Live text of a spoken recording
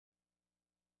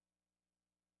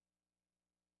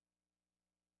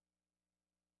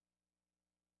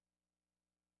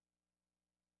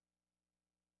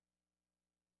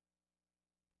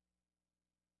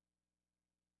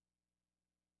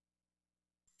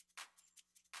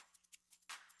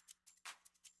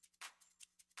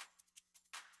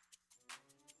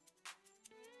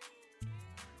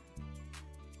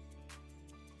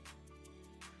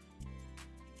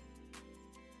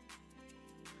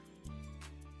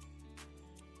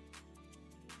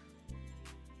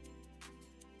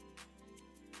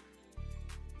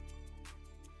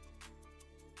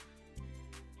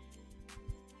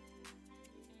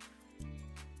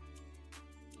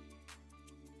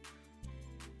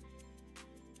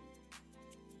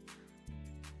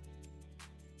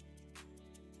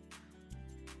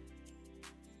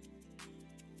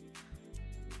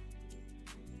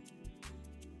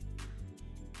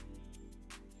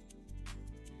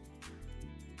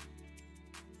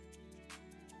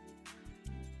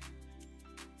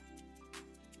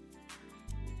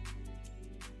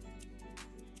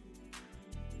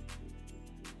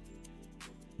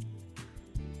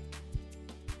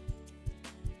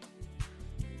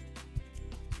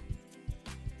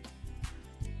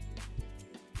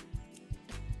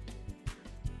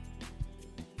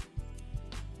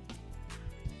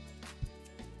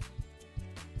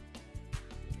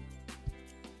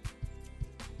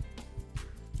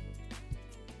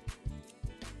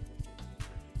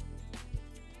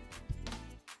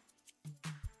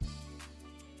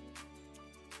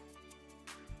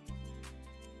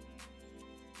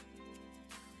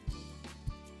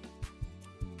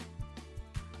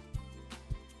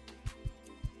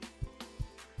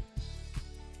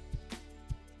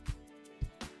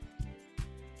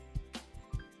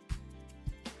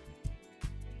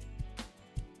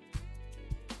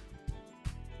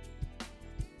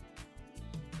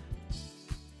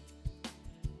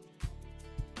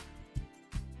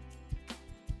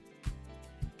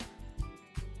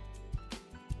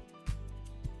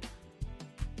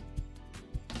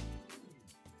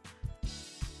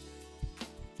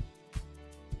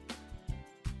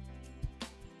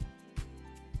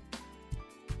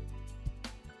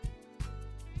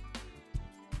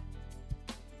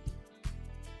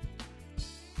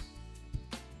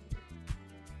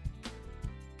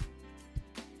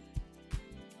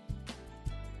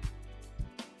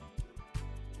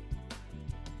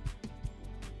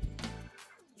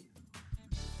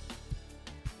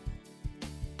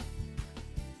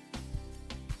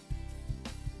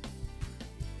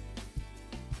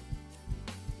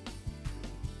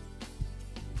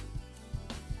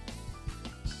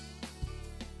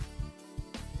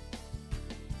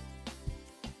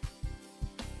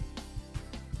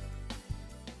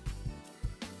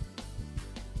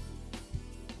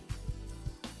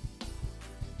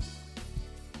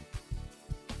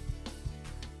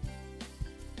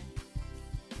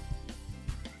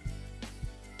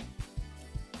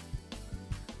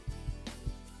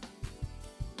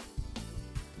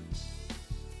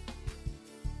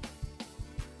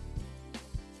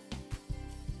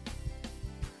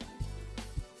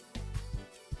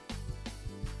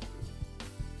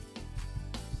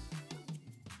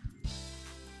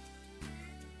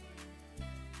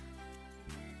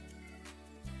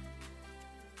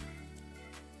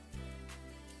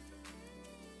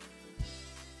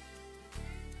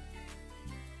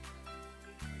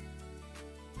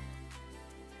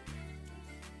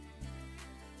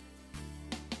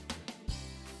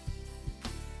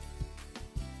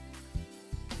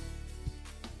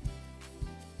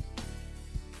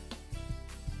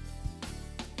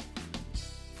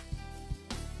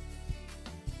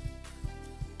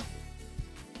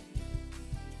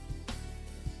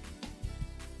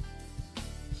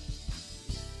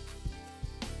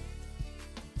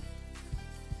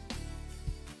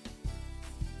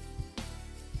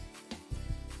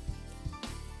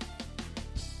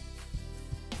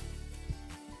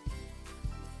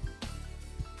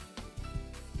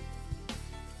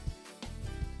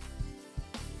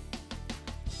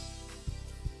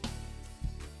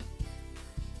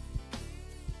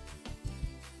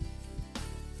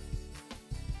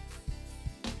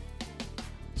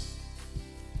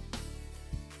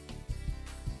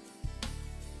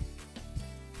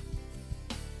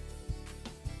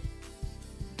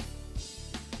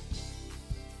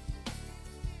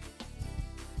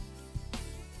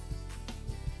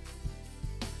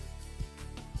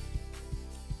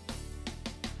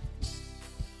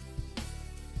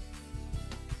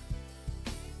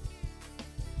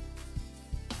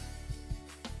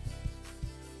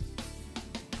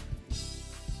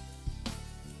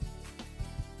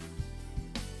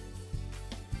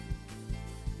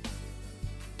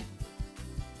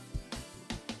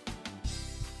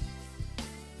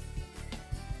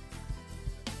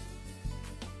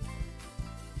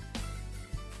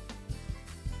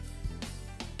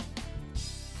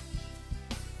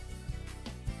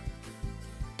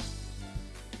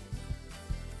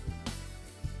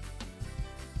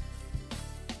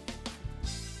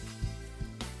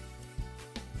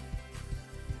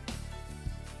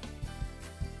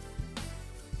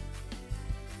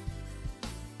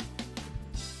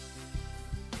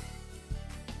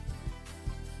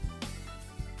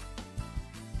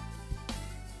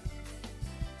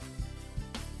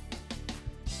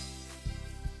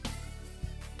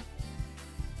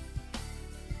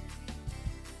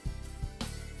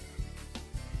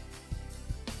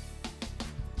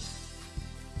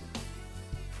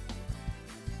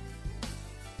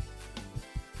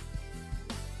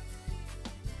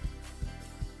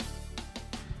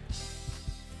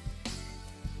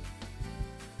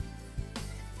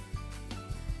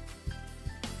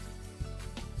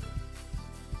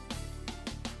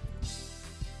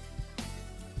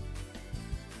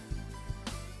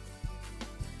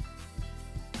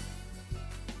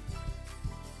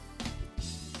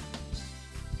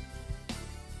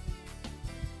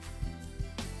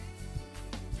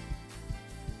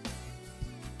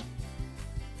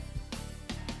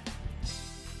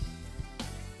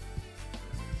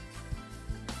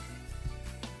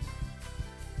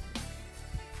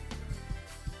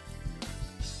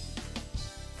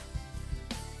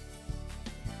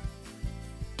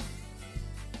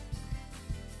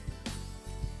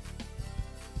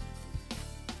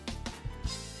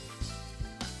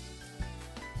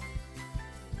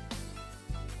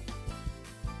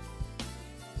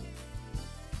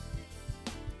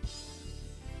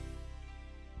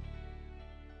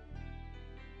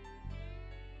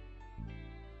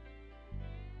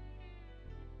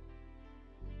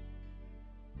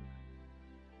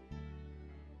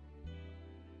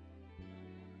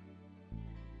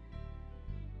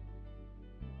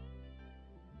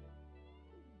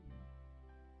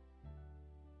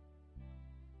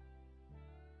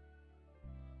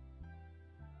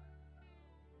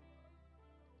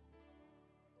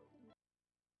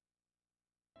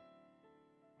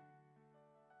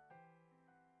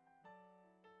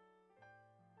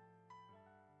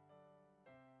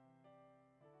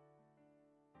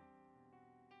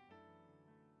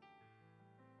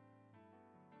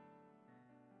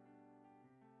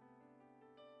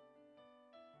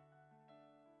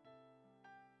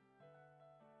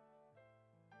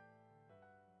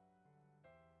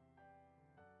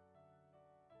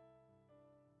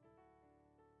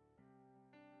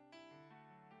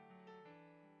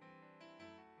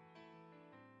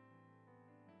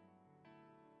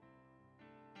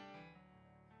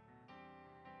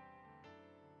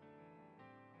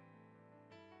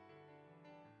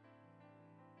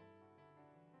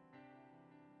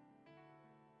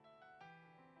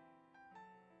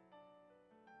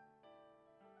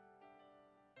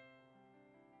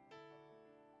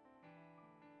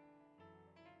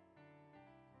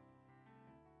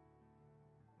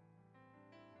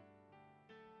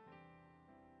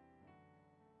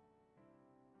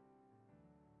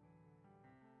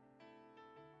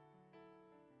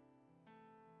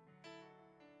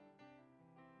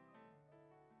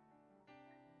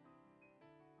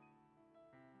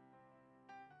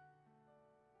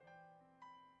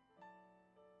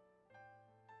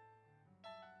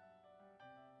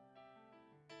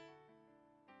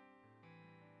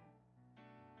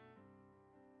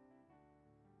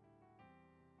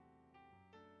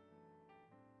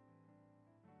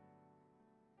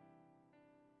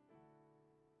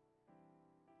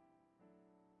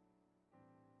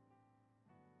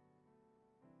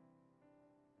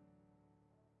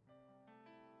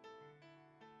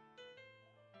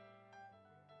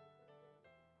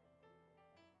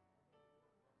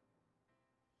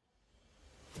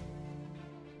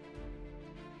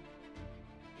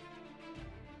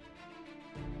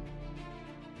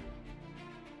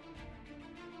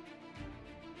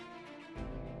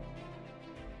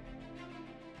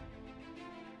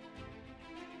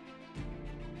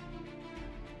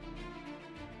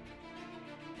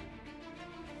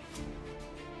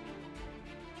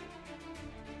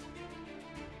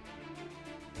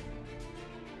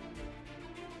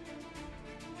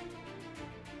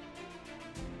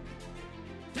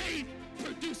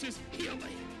produces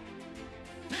healing.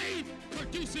 Faith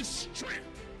produces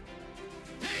strength.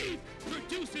 Faith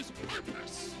produces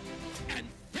purpose. And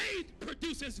faith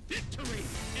produces victory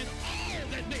in all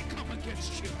that may come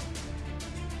against you.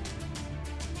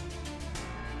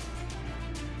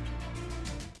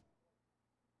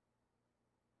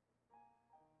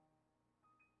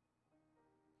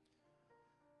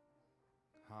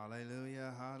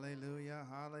 Hallelujah, hallelujah,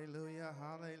 hallelujah,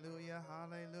 hallelujah,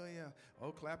 hallelujah.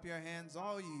 Oh, clap your hands,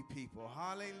 all ye people.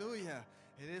 Hallelujah.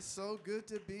 It is so good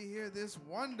to be here this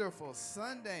wonderful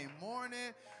Sunday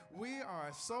morning. We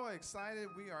are so excited.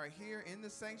 We are here in the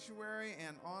sanctuary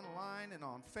and online and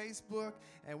on Facebook,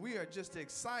 and we are just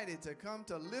excited to come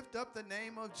to lift up the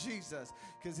name of Jesus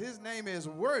because his name is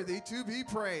worthy to be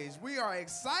praised. We are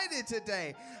excited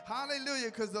today. Hallelujah,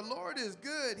 because the Lord is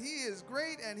good. He is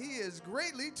great, and he is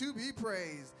greatly to be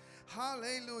praised.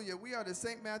 Hallelujah. We are the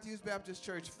St. Matthew's Baptist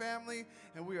Church family,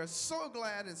 and we are so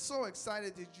glad and so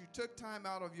excited that you took time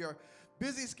out of your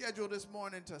busy schedule this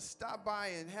morning to stop by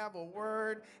and have a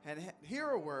word and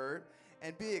hear a word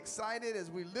and be excited as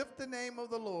we lift the name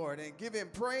of the Lord and give him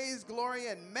praise, glory,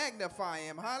 and magnify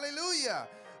him. Hallelujah.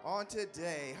 On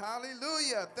today.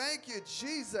 Hallelujah. Thank you,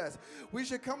 Jesus. We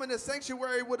should come in the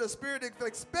sanctuary with a spirit of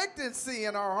expectancy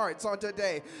in our hearts on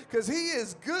today because he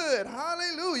is good.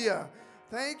 Hallelujah.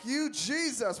 Thank you,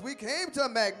 Jesus. We came to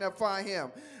magnify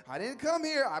him. I didn't come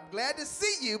here. I'm glad to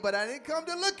see you, but I didn't come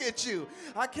to look at you.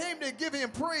 I came to give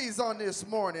him praise on this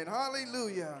morning.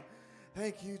 Hallelujah.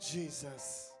 Thank you,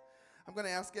 Jesus. I'm going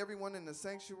to ask everyone in the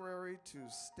sanctuary to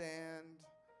stand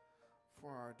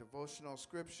for our devotional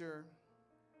scripture.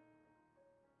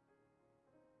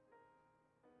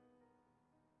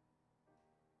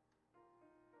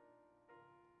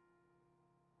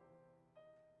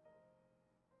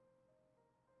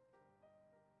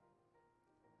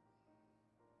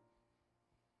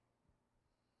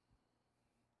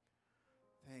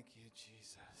 Thank you,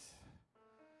 Jesus.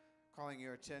 Calling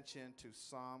your attention to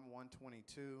Psalm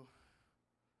 122.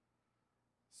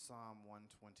 Psalm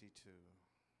 122.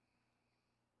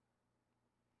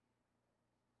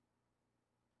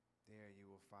 There you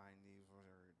will find these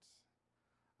words.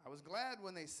 I was glad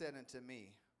when they said unto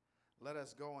me, let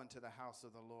us go unto the house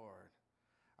of the Lord.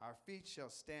 Our feet shall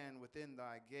stand within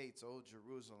thy gates, O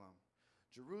Jerusalem.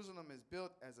 Jerusalem is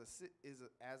built as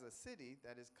a city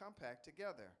that is compact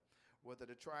together. Whether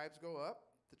the tribes go up,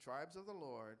 the tribes of the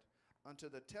Lord, unto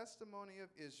the testimony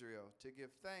of Israel, to give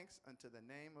thanks unto the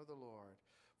name of the Lord.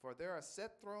 For there are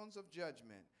set thrones of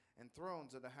judgment, and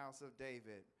thrones of the house of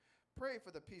David. Pray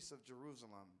for the peace of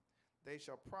Jerusalem. They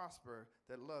shall prosper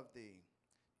that love thee.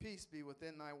 Peace be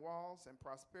within thy walls, and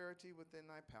prosperity within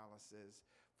thy palaces.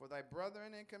 For thy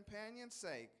brethren and companions'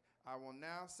 sake, I will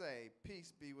now say,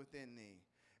 peace be within thee.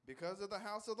 Because of the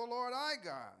house of the Lord thy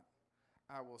God,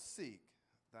 I will seek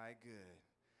thy good.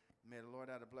 May the Lord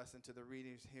add a blessing to the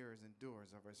readers, hearers, and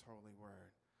doers of his holy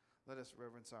word. Let us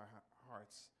reverence our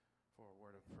hearts for a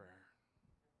word of prayer.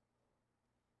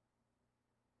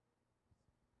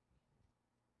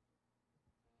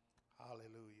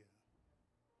 Hallelujah.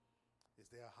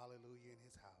 Is there a hallelujah in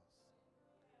his house?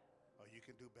 Or you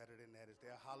can do better than that. Is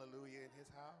there a hallelujah in his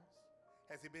house?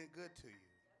 Has he been good to you?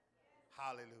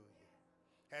 Hallelujah.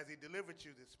 Has he delivered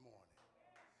you this morning?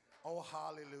 Oh,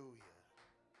 hallelujah.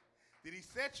 Did he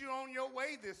set you on your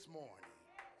way this morning?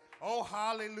 Oh,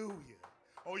 hallelujah.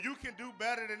 Oh, you can do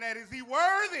better than that. Is he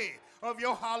worthy of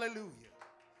your hallelujah?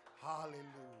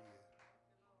 Hallelujah.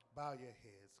 Bow your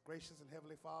heads. Gracious and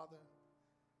Heavenly Father,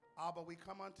 Abba, we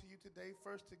come unto you today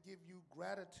first to give you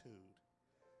gratitude.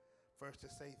 First to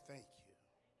say thank you.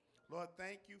 Lord,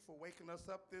 thank you for waking us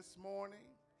up this morning.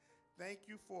 Thank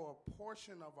you for a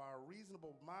portion of our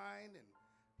reasonable mind and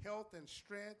health and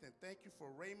strength, and thank you for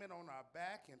raiment on our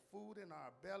back and food in our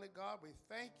belly. God, we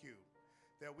thank you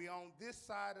that we're on this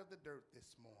side of the dirt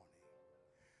this morning,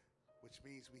 which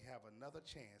means we have another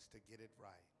chance to get it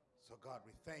right. So God,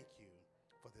 we thank you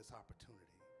for this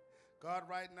opportunity. God,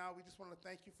 right now, we just want to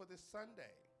thank you for this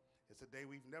Sunday. It's a day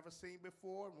we've never seen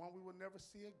before and one we will never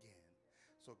see again.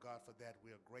 So God, for that,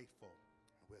 we are grateful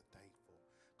and we're thankful.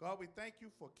 God, we thank you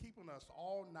for keeping us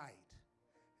all night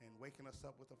and waking us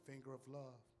up with a finger of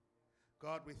love.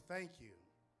 God, we thank you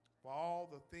for all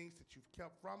the things that you've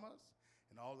kept from us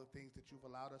and all the things that you've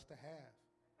allowed us to have.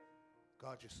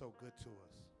 God, you're so good to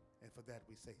us, and for that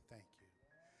we say thank you.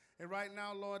 And right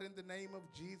now, Lord, in the name of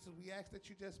Jesus, we ask that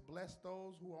you just bless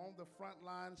those who are on the front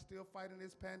line still fighting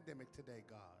this pandemic today,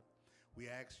 God. We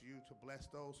ask you to bless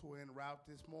those who are en route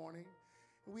this morning.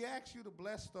 And we ask you to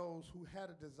bless those who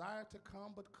had a desire to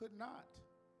come but could not.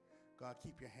 God,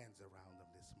 keep your hands around them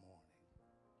this morning.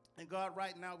 And God,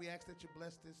 right now we ask that you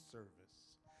bless this service.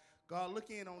 God, look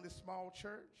in on this small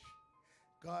church.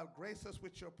 God, grace us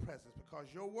with your presence, because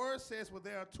your word says, well,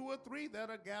 there are 2 or 3 that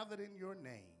are gathered in your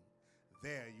name,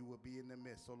 there you will be in the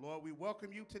midst. So, Lord, we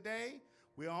welcome you today.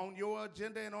 We're on your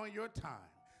agenda and on your time.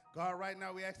 God, right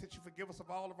now we ask that you forgive us of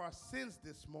all of our sins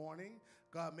this morning.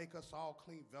 God, make us all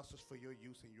clean vessels for your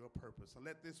use and your purpose. And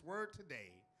let this word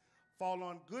today fall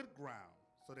on good ground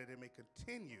so that it may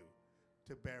continue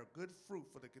to bear good fruit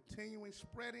for the continuing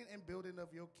spreading and building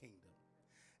of your kingdom.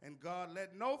 And God,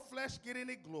 let no flesh get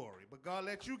any glory, but God,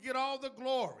 let you get all the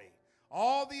glory,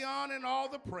 all the honor, and all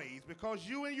the praise, because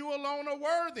you and you alone are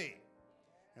worthy.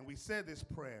 And we said this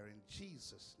prayer in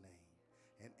Jesus' name.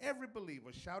 And every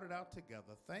believer shouted out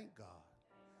together, thank God.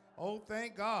 Oh,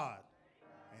 thank God,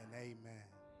 and amen.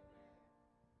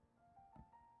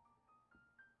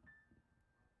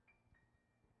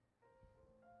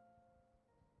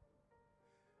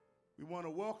 We want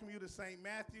to welcome you to St.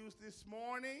 Matthew's this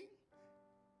morning.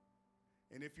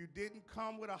 And if you didn't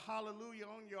come with a hallelujah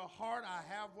on your heart, I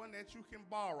have one that you can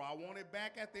borrow. I want it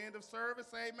back at the end of service,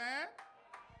 amen?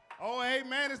 Oh,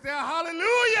 amen. Is there a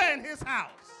hallelujah in his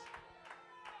house?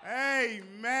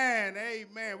 Amen,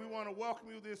 amen. We want to welcome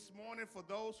you this morning. For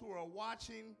those who are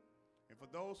watching and for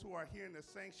those who are here in the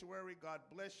sanctuary, God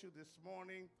bless you this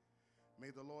morning.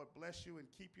 May the Lord bless you and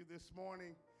keep you this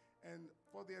morning. And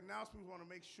for the announcement, we want to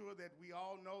make sure that we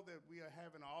all know that we are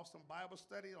having an awesome Bible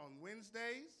study on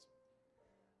Wednesdays.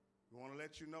 We want to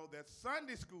let you know that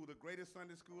Sunday school, the greatest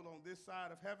Sunday school on this side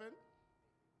of heaven.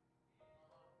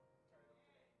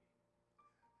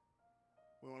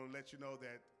 We want to let you know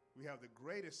that we have the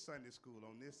greatest Sunday school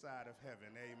on this side of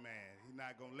heaven. Amen. He's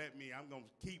not going to let me. I'm going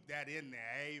to keep that in there.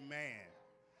 Amen.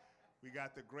 We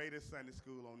got the greatest Sunday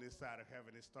school on this side of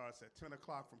heaven. It starts at 10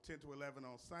 o'clock from 10 to 11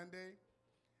 on Sunday.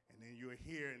 And then you're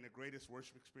here in the greatest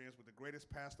worship experience with the greatest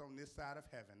pastor on this side of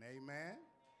heaven. Amen.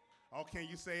 Oh, can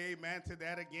you say amen to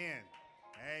that again?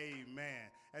 Amen.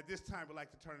 At this time, we'd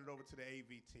like to turn it over to the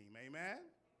AV team. Amen?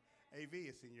 AV,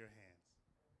 it's in your hands.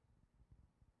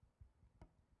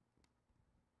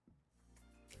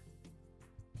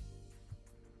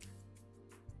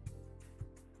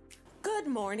 Good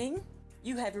morning.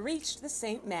 You have reached the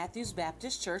St. Matthew's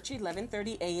Baptist Church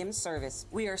 11:30 a.m. service.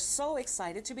 We are so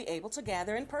excited to be able to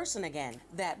gather in person again.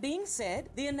 That being said,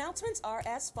 the announcements are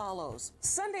as follows.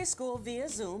 Sunday school via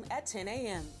Zoom at 10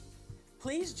 a.m.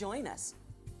 Please join us.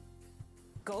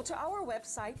 Go to our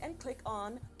website and click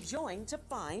on Join to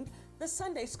find the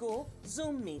Sunday school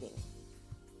Zoom meeting.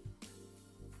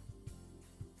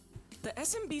 The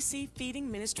SMBC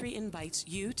Feeding Ministry invites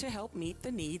you to help meet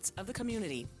the needs of the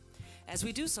community, as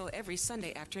we do so every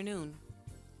Sunday afternoon.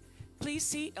 Please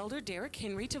see Elder Derek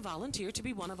Henry to volunteer to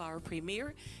be one of our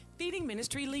premier feeding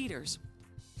ministry leaders.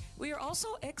 We are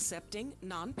also accepting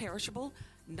non-perishable,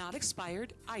 not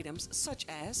expired items such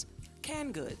as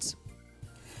canned goods.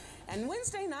 And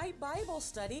Wednesday night Bible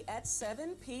study at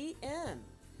 7 p.m.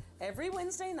 Every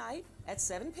Wednesday night at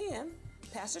 7 p.m.,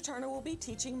 Pastor Turner will be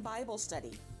teaching Bible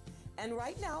study. And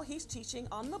right now he's teaching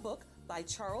on the book by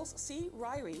Charles C.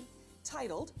 Ryrie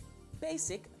titled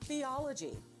Basic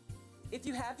Theology. If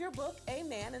you have your book,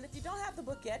 amen. And if you don't have the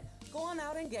book yet, go on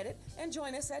out and get it and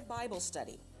join us at Bible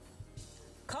study.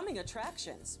 Coming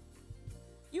attractions.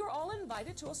 You are all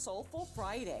invited to a Soulful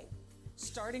Friday,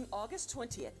 starting August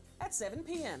 20th at 7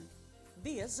 p.m.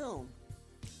 via Zoom.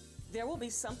 There will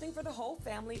be something for the whole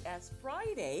family, as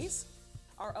Fridays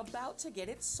are about to get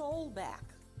its soul back.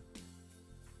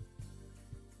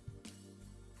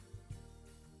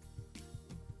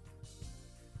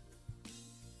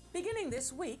 Beginning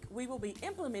this week, we will be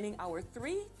implementing our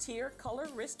 3-tier color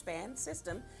wristband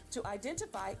system to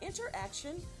identify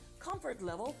interaction comfort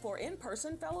level for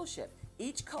in-person fellowship.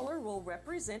 Each color will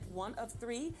represent one of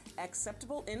 3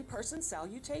 acceptable in-person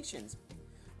salutations.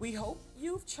 We hope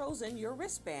you've chosen your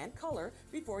wristband color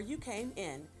before you came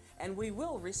in, and we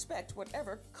will respect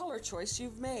whatever color choice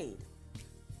you've made.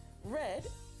 Red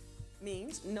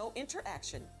means no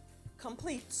interaction,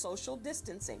 complete social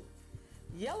distancing.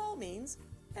 Yellow means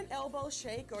an elbow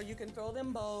shake, or you can throw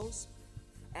them bows.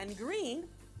 And green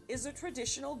is a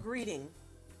traditional greeting,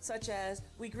 such as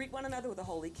we greet one another with a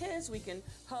holy kiss, we can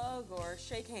hug or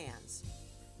shake hands.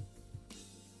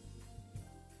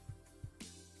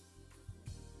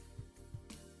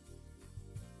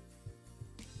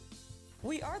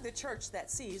 We are the church that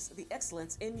sees the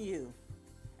excellence in you.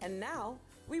 And now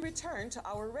we return to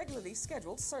our regularly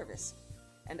scheduled service.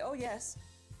 And oh yes,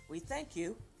 we thank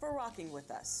you for rocking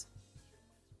with us.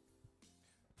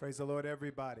 Praise the Lord,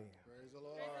 everybody. Praise the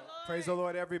Lord. Praise the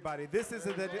Lord, everybody. This is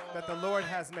the day that the Lord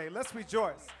has made. Let's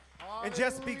rejoice and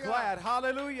just be glad.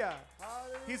 Hallelujah.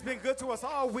 He's been good to us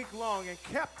all week long and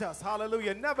kept us.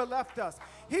 Hallelujah. Never left us.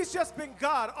 He's just been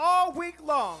God all week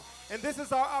long. And this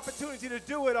is our opportunity to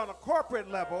do it on a corporate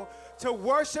level, to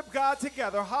worship God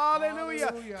together. Hallelujah.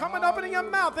 Hallelujah. Come and open your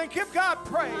mouth and give God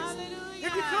praise. Hallelujah.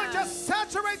 If you could, just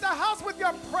saturate the house with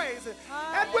your praise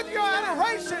and with your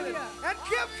adoration and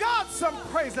give God some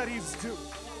praise that he's due.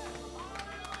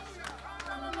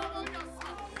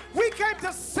 We came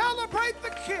to celebrate the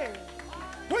King.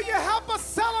 Will you help us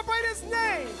celebrate his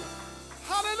name?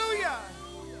 Hallelujah.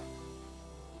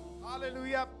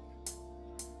 Hallelujah.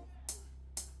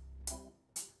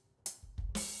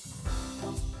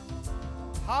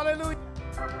 Hallelujah.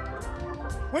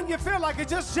 When you feel like it,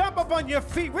 just jump up on your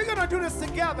feet. We're going to do this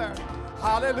together.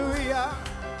 Hallelujah.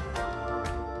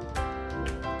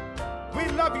 We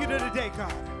love you today,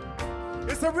 God.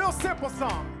 It's a real simple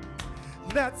song.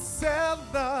 Let's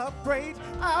celebrate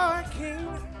our King.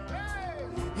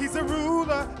 He's the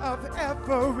ruler of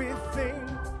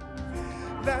everything.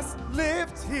 Let's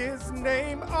lift his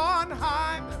name on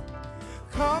high.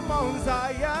 Come on,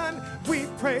 Zion, we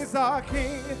praise our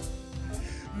King.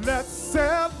 Let's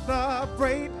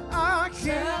celebrate our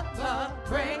King.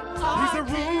 He's the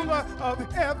ruler of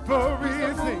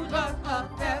everything.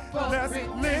 Let's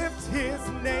lift his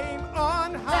name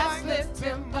on high. Let's lift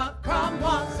him up. Come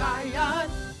on, Zion.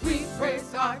 We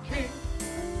praise our King.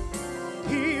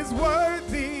 He's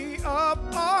worthy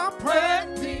of our praise.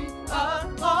 Worthy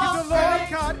of He's all the Lord praise.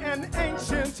 God and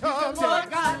ancient of The Lord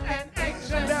days. God and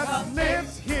ancient Let's of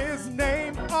lift his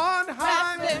name on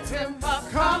high. Let's lift him up.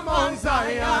 Come on,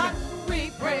 Zion. We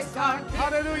praise our King.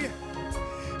 Hallelujah.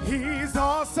 He's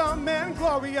awesome and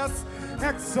glorious,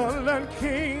 excellent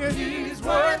King. He's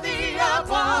worthy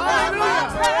of all Hallelujah.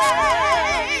 of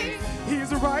our praise.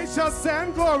 He's righteous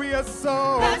and glorious,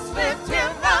 so Let's lift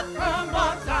him up. Come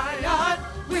on, Zion.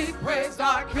 We praise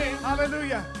our King.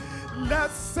 hallelujah.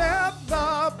 Let's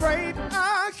celebrate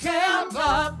our King.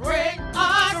 Celebrate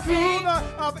our The King. ruler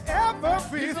of He's the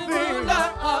everything. ruler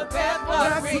of Let's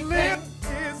everything. lift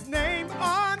his name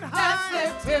on Let's high.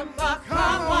 lift him up. Come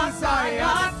Come on, on,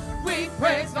 Zion. We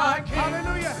praise our King.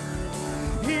 Hallelujah.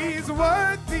 He's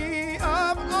worthy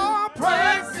of our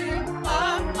praise. Worthy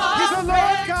of all He's the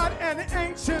Lord praise. God and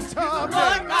ancient of Lord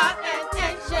days. God and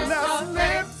ancient Let's of days.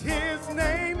 lift his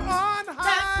name on Let's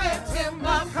high. lift him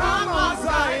up. Come on,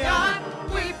 Zion.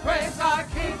 We praise our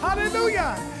King.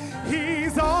 Hallelujah.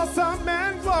 He's awesome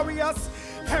and glorious,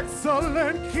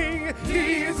 excellent King.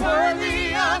 He's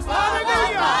worthy of all of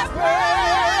Hallelujah. our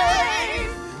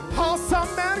praise.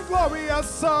 Awesome and glorious,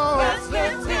 so Let's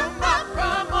lift him up.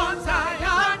 Come on,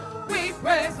 Zion. We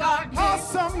praise our King.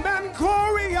 awesome and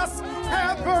glorious,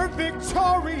 ever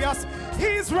victorious.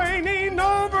 He's reigning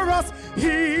over us.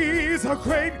 He's a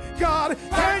great God.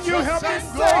 Can you help me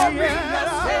Righteous say and it?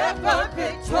 glorious, ever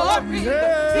victorious.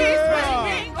 Yeah. He's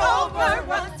reigning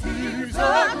over us. He's a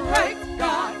great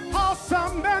God.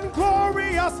 Awesome and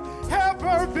glorious,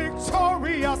 ever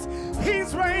victorious.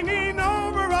 He's reigning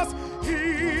over us.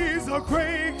 He's a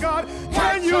great God.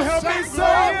 Can you help me Righteous say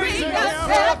and it? to glorious,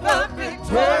 him? ever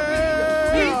victorious.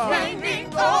 Yeah. He's reigning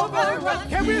over us.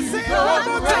 Can we He's say it a one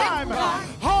more great time? God.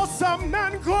 Awesome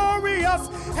and glorious,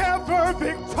 ever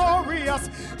victorious.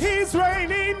 He's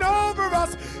reigning over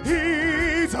us.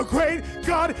 He's a great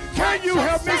God. Can you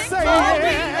help me say Glorious,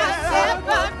 it?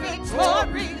 ever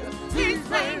victorious. He's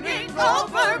reigning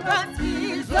over us.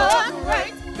 He's a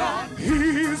great God.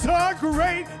 He's a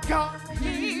great God.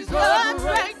 He's a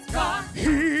great God.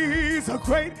 He's a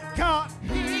great God.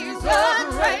 He's a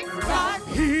great God.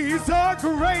 He's a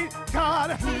great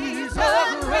God. He's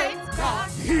a great God.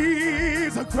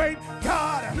 He's a great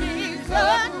God. He's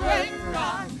a great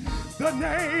God. The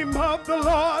name of the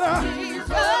Lord He's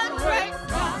a great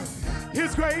God.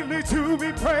 is greatly to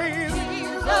be praised. He's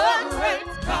a great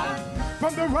God.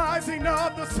 From the rising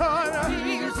of the sun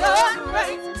He's a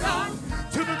great God.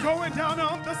 to the going down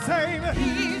of the same.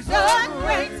 He's a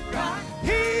great God.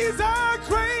 He's a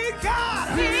great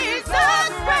God. He's a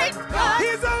great God.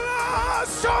 He's a Lord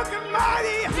strong and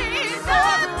mighty. He's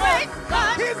a great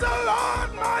God. He's a Lord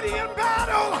mighty in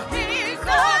battle. He's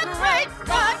a great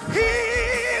God.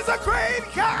 He's a great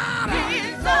God.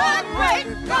 He's a great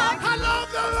God. I love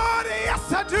the Lord,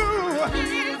 yes I do.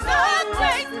 He's a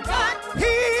great God.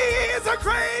 He's a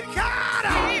great God.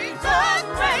 He's a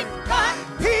great God.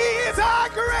 He's a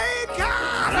great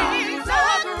God. He's a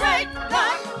great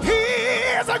God.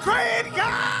 He's a great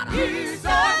God. He's a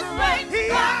great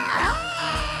God.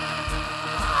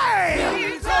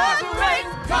 He's a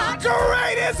great God.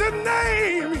 Great is the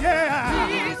name, yeah.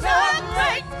 He's a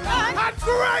great God. And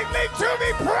greatly to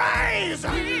be praised.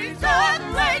 He's a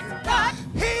great God.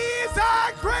 He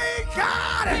great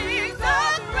God. He's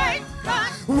a great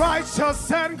God.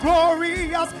 Righteous and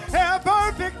glorious,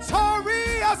 ever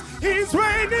victorious. He's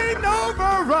reigning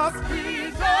over us.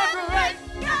 He's a great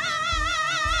God.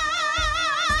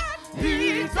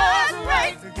 He's a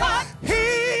great God.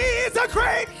 He's a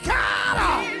great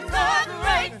God. He's a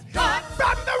great God.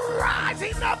 From the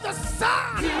rising of the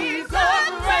sun He's a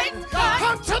great God.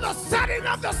 unto the setting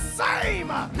of the same.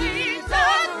 He's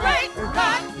a great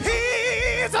God.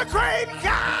 He's a great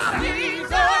God.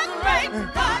 He's a great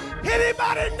God.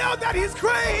 Anybody know that he's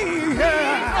great? He's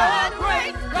a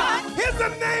great God. Is the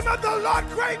name of the Lord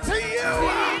great to you?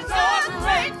 He's a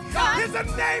great God. Is the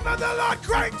name of the Lord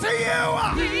great to you?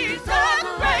 He's a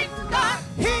great God.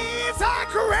 He's a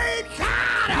great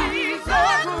God. He's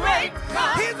a great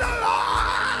God. He's the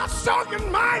Lord strong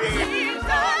and mighty. He's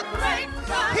a great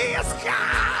God. He is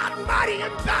God mighty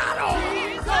in battle.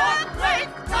 He's a great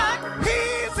God.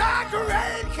 He's a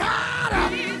great God.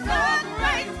 He's a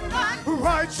great God.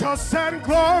 Righteous and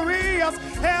glorious,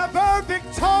 ever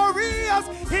victorious.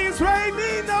 He's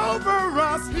reigning over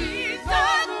us. He's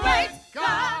a great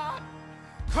God.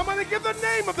 Come on and give the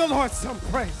name of the Lord some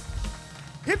praise.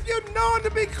 If you know him to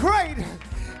be great,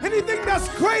 anything that's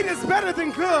great is better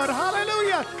than good.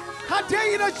 Hallelujah. I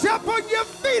dare you to jump on your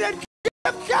feet and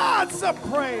give God some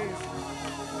praise.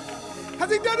 Has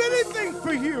he done anything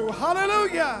for you?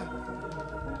 Hallelujah.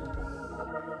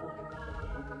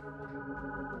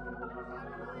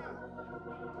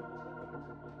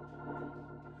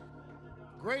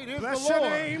 Great is Bless the your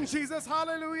Lord. name, Jesus.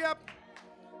 Hallelujah.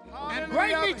 And Hallelujah.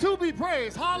 greatly to be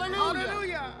praised. Hallelujah.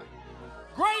 Hallelujah.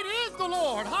 Great is the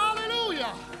Lord.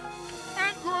 Hallelujah.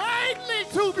 And greatly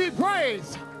to be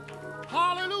praised.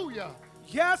 Hallelujah.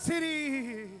 Yes, it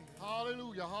is.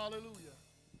 Hallelujah. Hallelujah.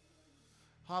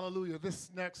 Hallelujah. This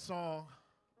next song,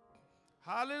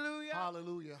 Hallelujah.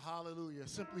 hallelujah, hallelujah,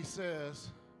 simply says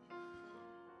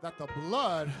that the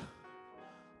blood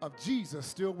of Jesus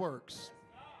still works.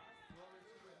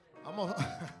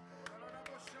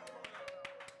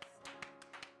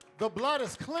 The blood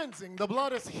is cleansing. The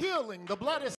blood is healing. The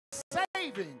blood is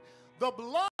saving. The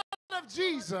blood of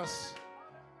Jesus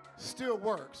still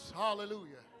works.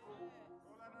 Hallelujah.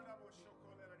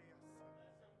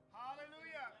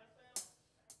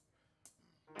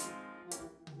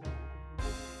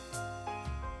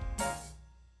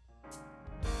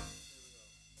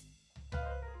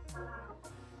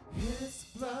 His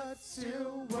blood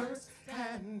still works,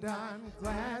 and I'm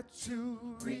glad to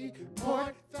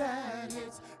report that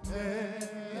it's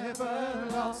never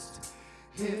lost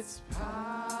its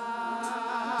power.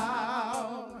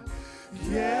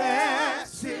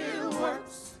 Yes, it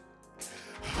works.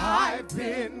 I've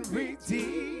been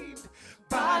redeemed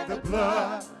by the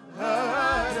blood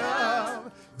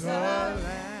of the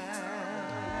Lamb.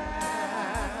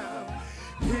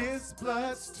 His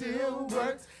blood still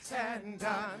works, and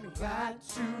I'm glad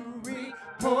to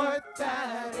report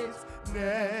that it's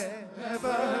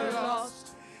never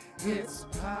lost its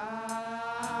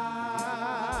power.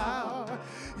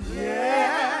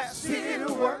 Yes, it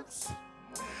works.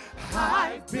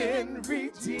 I've been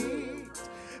redeemed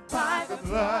by the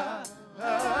blood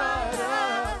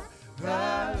of the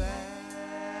Lamb.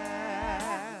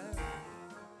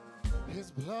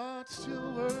 His blood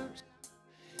still works,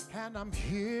 and I'm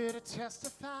here to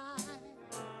testify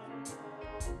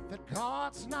that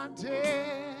God's not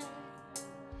dead.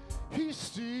 He's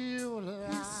still alive.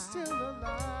 He's still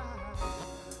alive.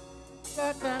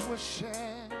 Blood that was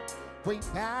shed way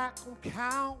back on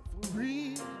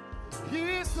Calvary.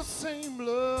 It's the same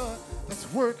blood that's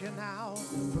working out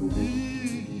for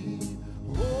me.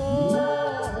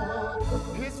 Oh,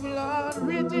 his blood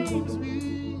redeems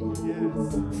me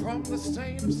from the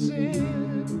stain of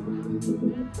sin,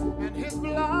 and his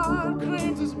blood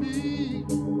cleanses me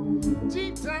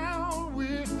deep down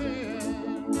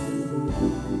within.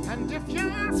 And if you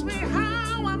ask me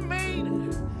how I made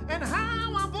it and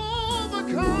how I've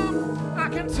overcome, I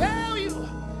can tell you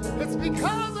it's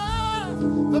because of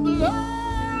the blood.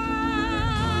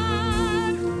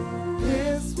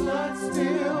 His blood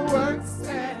still works,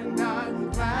 and I'm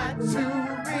glad to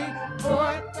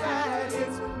report that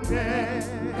it's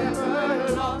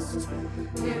never lost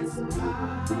its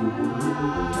power.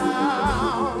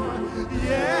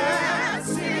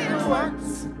 Yes, it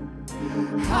works.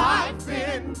 I've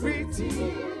been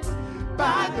redeemed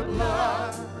by the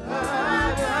blood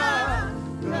of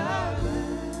the Lamb.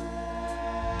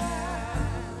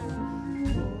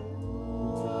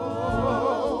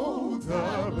 Oh, the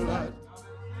blood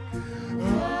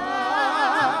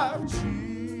of Jesus.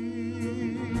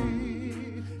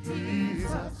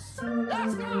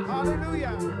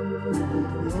 Hallelujah.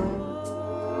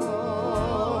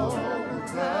 Oh,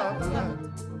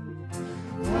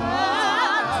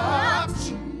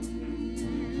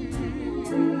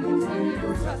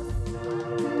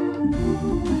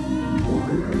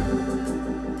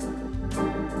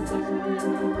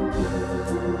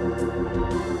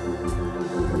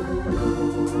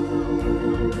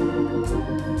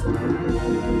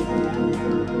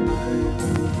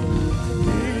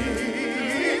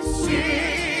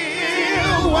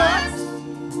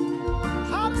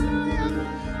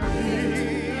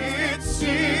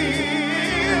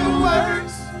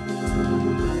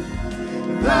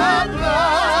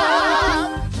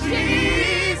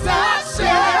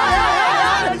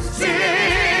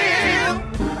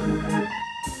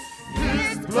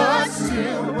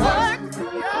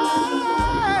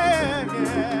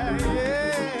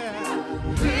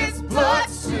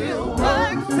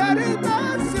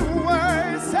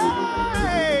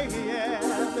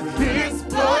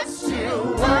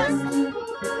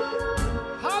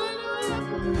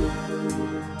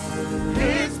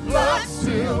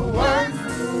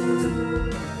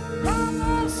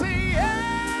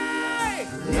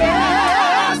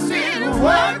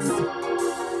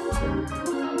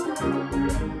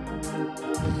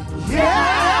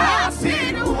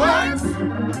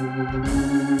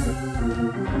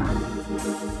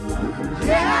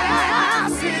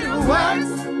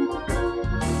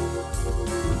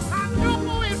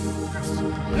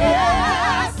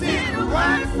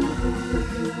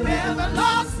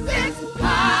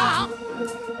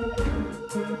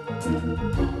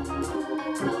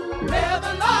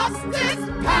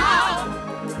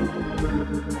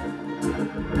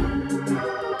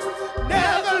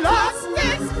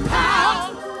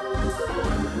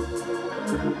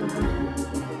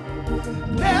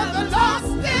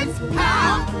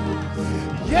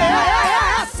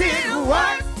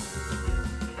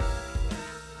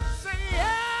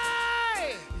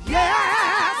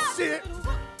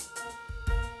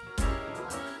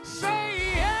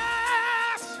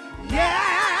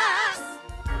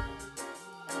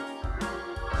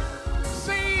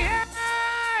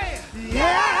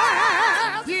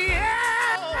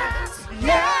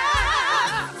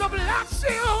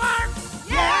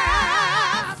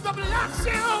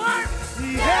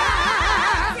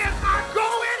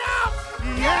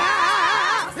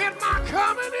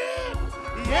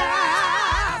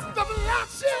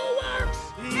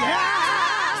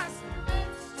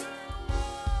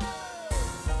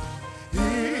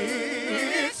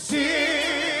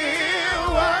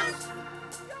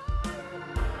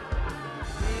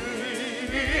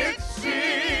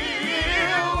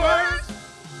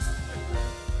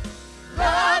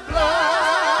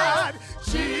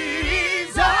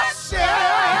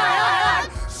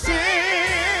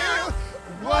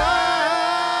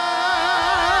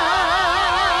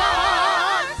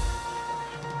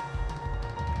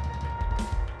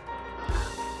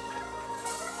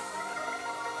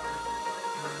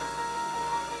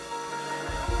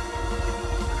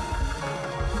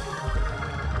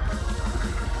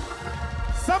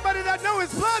 Somebody that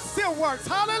knows his blood still works.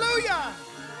 Hallelujah.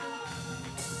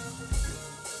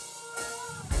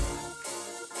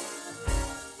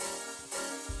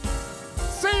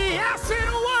 Say yes,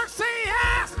 it works. Say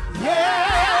yes.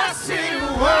 Yes, it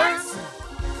works.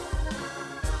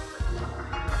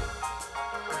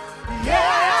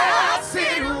 Yes,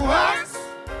 it works.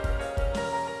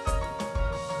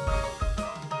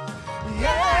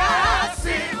 Yes,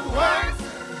 it works.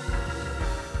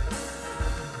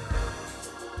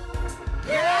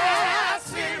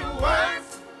 Yes, it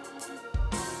works.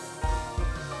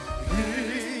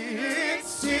 It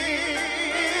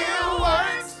still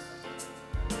works.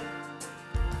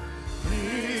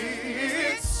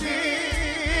 It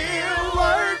still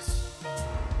works.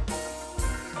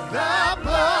 The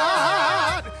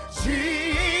blood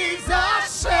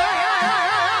Jesus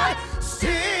shed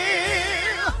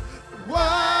still works.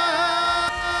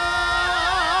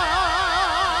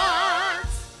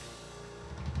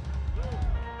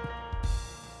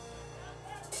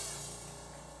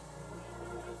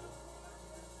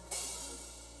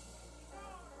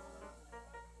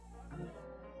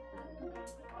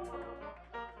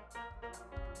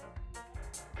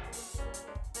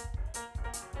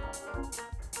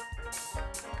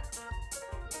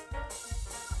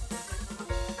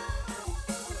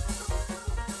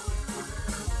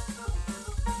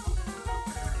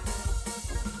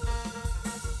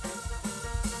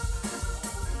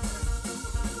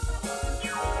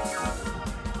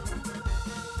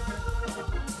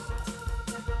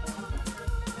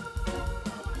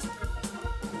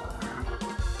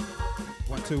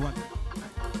 One, two, one.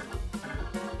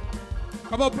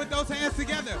 Come on, put those hands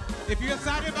together. If you're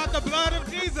excited about the blood of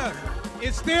Jesus,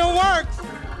 it still works.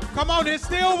 Come on, it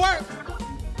still works.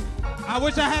 I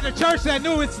wish I had a church that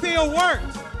knew it still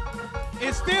works.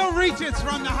 It still reaches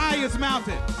from the highest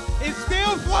mountain. It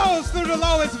still flows through the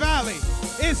lowest valley.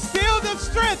 It's still the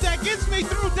strength that gets me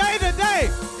through day to day.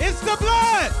 It's the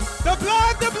blood, the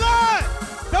blood, the blood,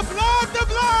 the blood, the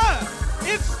blood.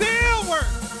 It still works.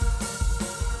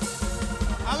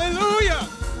 Hallelujah.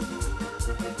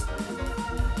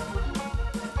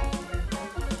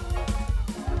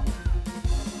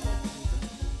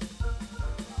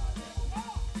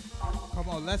 Come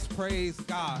on, let's praise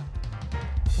God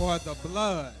for the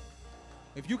blood.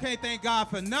 If you can't thank God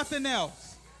for nothing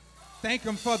else, thank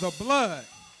him for the blood.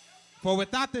 For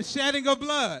without the shedding of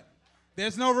blood,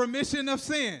 there's no remission of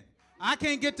sin. I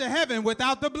can't get to heaven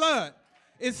without the blood.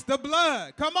 It's the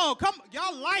blood. Come on, come.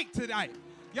 Y'all light tonight.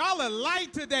 Y'all are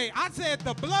light today. I said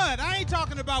the blood. I ain't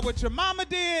talking about what your mama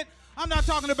did. I'm not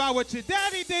talking about what your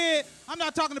daddy did. I'm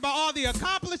not talking about all the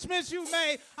accomplishments you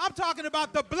made. I'm talking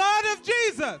about the blood of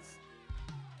Jesus.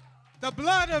 The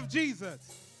blood of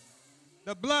Jesus.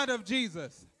 The blood of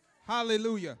Jesus.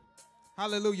 Hallelujah.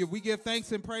 Hallelujah. We give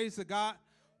thanks and praise to God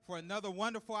for another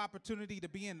wonderful opportunity to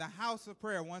be in the house of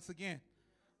prayer once again.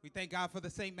 We thank God for the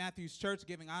St. Matthew's Church,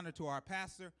 giving honor to our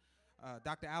pastor,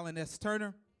 Dr. Alan S.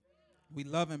 Turner. We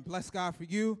love and bless God for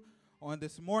you on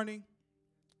this morning.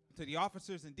 To the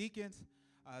officers and deacons,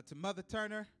 to Mother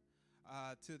Turner,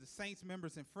 to the saints,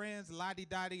 members, and friends, Lottie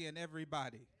Dottie, and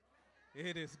everybody.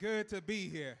 It is good to be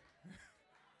here.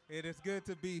 It is good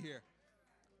to be here.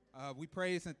 We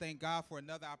praise and thank God for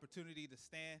another opportunity to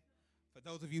stand. For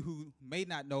those of you who may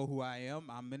not know who I am,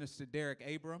 I'm Minister Derek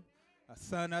Abram, a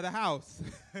son of the house.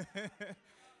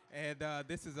 And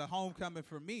this is a homecoming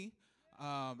for me.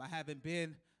 I haven't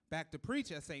been back to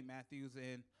preach at St. Matthew's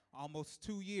in almost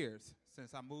 2 years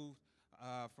since I moved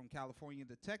from California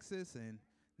to Texas, and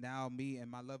now me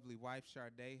and my lovely wife,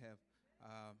 Sharday, have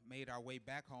made our way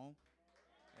back home.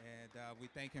 And we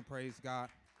thank and praise God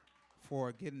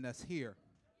for getting us here.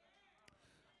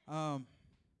 Man,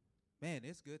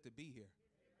 it's good to be here.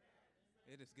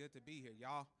 It is good to be here.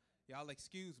 Y'all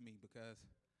excuse me because,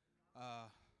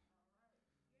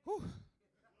 whew.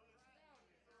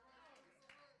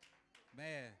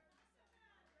 Man.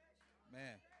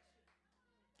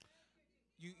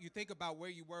 You think about where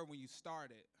you were when you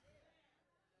started.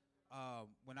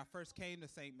 When I first came to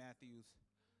St. Matthew's,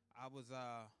 I was,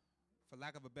 for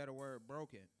lack of a better word,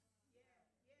 broken.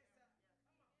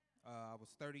 I was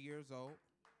 30 years old.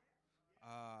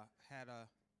 Had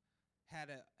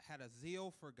a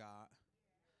zeal for God.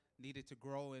 Needed to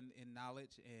grow in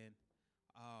knowledge, and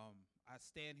I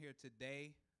stand here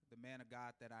today, the man of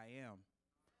God that I am,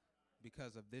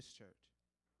 because of this church,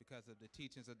 because of the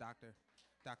teachings of Dr.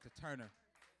 Turner,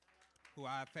 who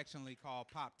I affectionately call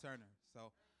Pop Turner.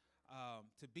 So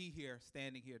to be here,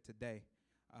 standing here today,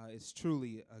 is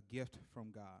truly a gift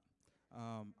from God.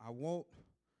 I won't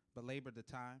belabor the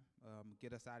time,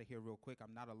 get us out of here real quick.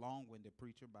 I'm not a long-winded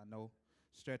preacher by no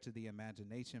stretch of the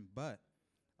imagination, but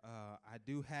I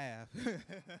do have,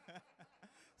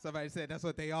 somebody said that's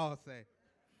what they all say,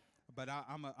 but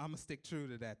I'm going to stick true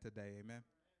to that today, amen.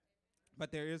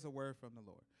 But there is a word from the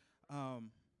Lord.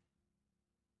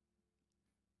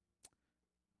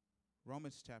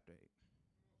 Romans chapter 8.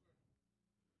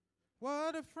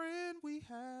 What a friend we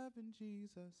have in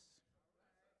Jesus.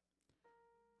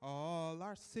 All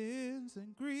our sins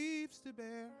and griefs to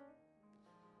bear.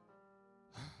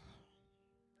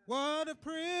 What a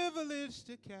privilege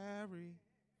to carry.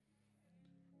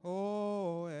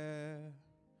 Oh,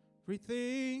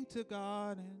 everything to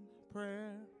God in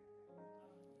prayer.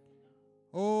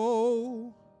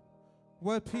 Oh,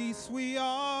 what peace we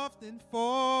often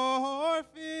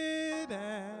forfeit,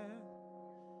 and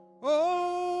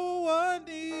oh, what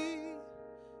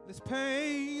needless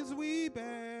pains we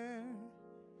bear,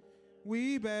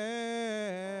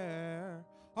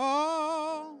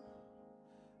 all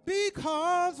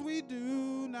because we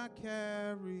do not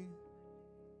carry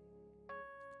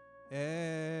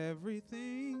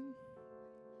everything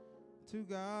to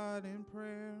God in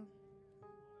prayer.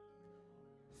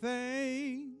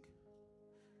 Thank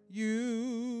you,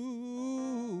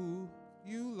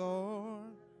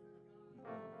 Lord.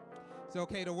 It's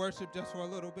okay to worship just for a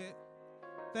little bit.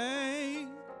 Thank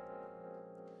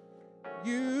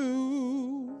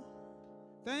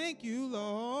you,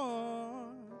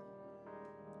 Lord.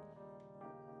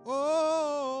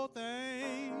 Oh,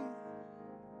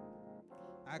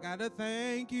 I gotta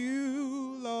thank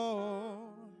you, Lord.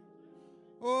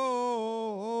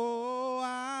 Oh,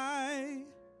 I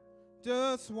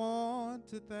just want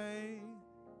to thank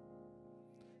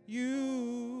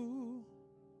you.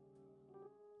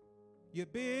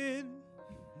 You've been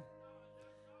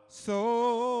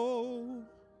so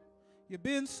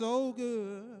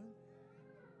good.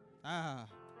 Ah.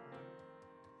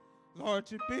 Lord,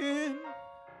 you've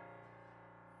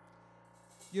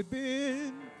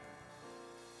been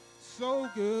so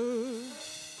good.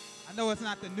 I know it's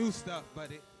not the new stuff,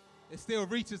 but it still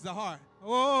reaches the heart.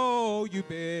 Oh, you've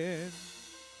been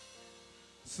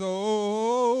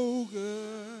so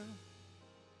good.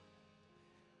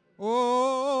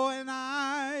 Oh, and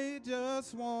I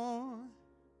just want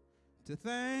to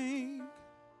thank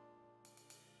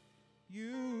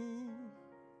you.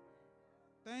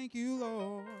 Thank you,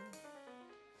 Lord.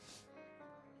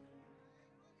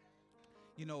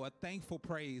 You know, a thankful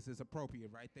praise is appropriate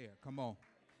right there. Come on.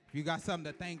 If you got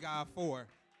something to thank God for,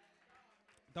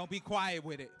 don't be quiet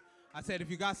with it. I said if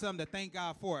you got something to thank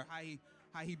God for,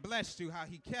 how he blessed you, how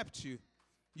he kept you.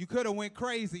 You could have went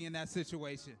crazy in that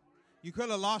situation. You could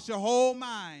have lost your whole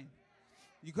mind.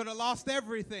 You could have lost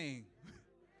everything.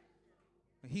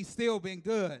 But he's still been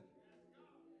good.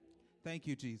 Thank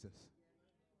you, Jesus.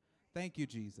 Thank you,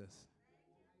 Jesus.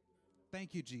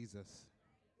 Thank you, Jesus.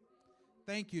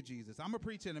 Thank you, Jesus. I'm going to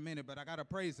preach in a minute, but I got to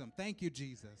praise him. Thank you,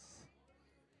 Jesus.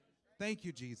 Thank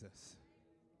you, Jesus.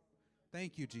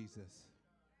 Thank you, Jesus.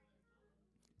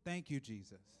 Thank you,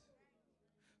 Jesus.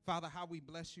 Father, how we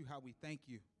bless you, how we thank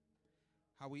you,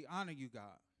 how we honor you,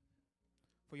 God.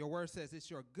 For your word says it's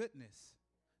your goodness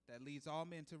that leads all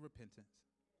men to repentance.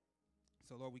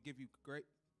 So, Lord, we give you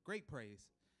great praise.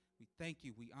 We thank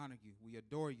you. We honor you. We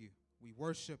adore you. We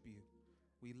worship you.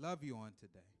 We love you on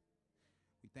today.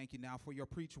 We thank you now for your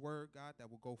preached word, God,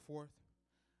 that will go forth.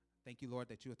 Thank you, Lord,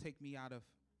 that you'll take me out of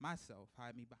myself,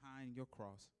 hide me behind your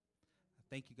cross. I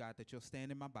thank you, God, that you'll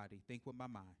stand in my body, think with my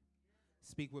mind,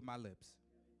 speak with my lips.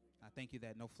 I thank you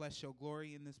that no flesh shall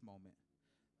glory in this moment,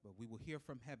 but we will hear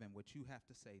from heaven what you have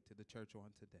to say to the church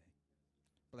on today.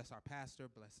 Bless our pastor,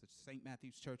 bless the St.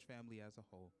 Matthew's Church family as a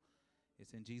whole.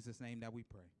 It's in Jesus' name that we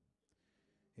pray.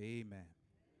 Amen.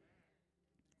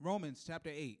 Romans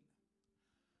chapter 8,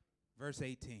 verse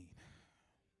 18.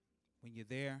 When you're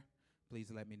there, please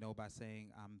let me know by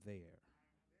saying, I'm there.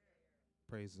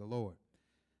 Praise the Lord.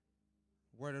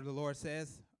 Word of the Lord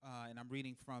says, and I'm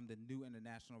reading from the New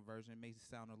International Version. It may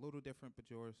sound a little different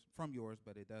from yours,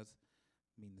 but it does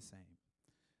mean the same.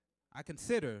 I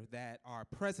consider that our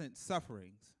present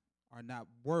sufferings are not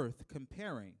worth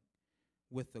comparing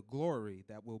with the glory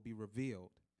that will be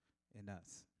revealed in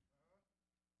us.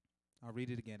 I'll read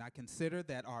it again. I consider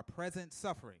that our present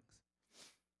sufferings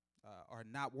are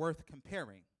not worth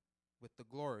comparing with the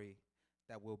glory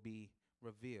that will be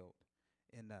revealed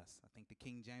in us. I think the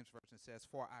King James Version says,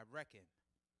 for I reckon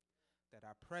that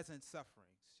our present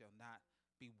sufferings shall not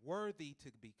be worthy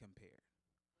to be compared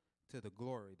to the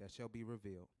glory that shall be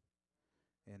revealed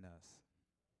in us.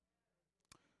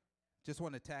 Just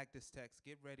want to tag this text,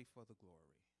 get ready for the glory.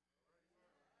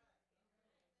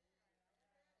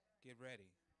 Get ready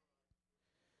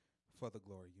for the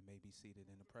glory. You may be seated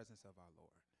in the presence of our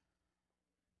Lord.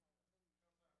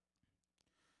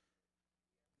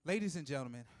 Ladies and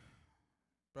gentlemen,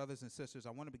 brothers and sisters,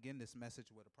 I want to begin this message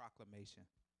with a proclamation.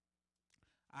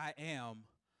 I am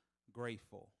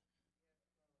grateful.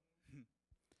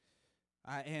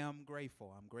 I am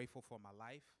grateful. I'm grateful for my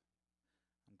life.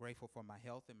 I'm grateful for my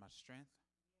health and my strength.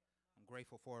 I'm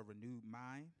grateful for a renewed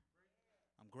mind.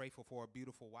 I'm grateful for a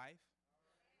beautiful wife,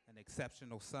 an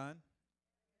exceptional son,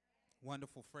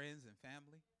 wonderful friends and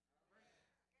family.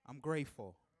 I'm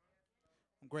grateful.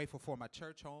 I'm grateful for my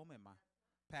church home and my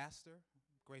pastor.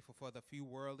 I'm grateful for the few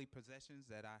worldly possessions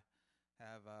that I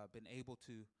have been able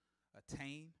to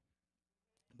attain.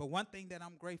 But one thing that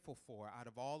I'm grateful for out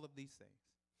of all of these things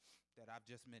that I've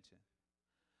just mentioned,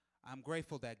 I'm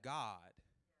grateful that God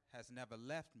has never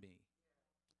left me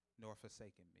nor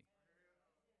forsaken me.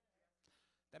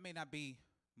 That may not be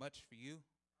much for you,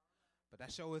 but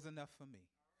that sure is enough for me.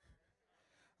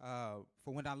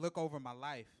 For when I look over my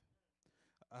life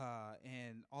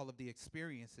and all of the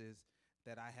experiences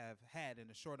that I have had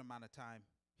in a short amount of time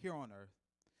here on earth,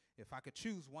 if I could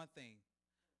choose one thing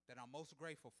that I'm most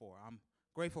grateful for, I'm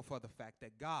grateful for the fact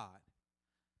that God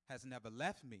has never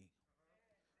left me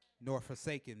nor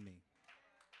forsaken me.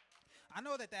 I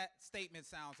know that statement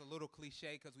sounds a little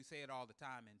cliche because we say it all the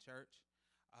time in church.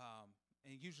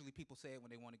 And usually people say it when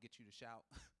they want to get you to shout.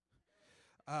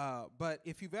 But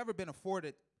if you've ever been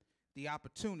afforded the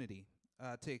opportunity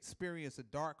to experience a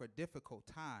dark or difficult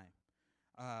time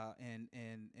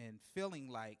and feeling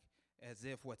like as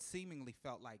if what seemingly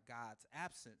felt like God's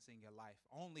absence in your life,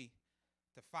 only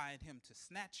to find him to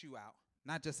snatch you out,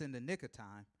 not just in the nick of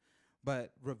time,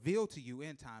 but reveal to you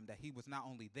in time that he was not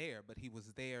only there, but he was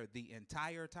there the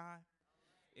entire time.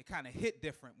 It kind of hit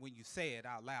different when you say it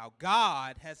out loud.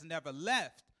 God has never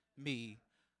left me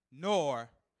nor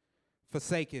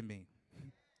forsaken me.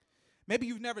 Maybe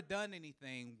you've never done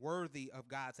anything worthy of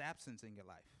God's absence in your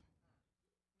life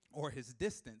or his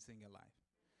distance in your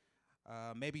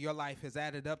life. Maybe your life has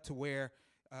added up to where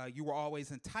you were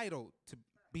always entitled to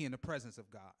be in the presence of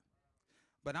God.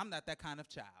 But I'm not that kind of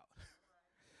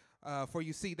child. For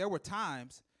you see, there were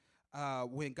times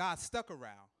when God stuck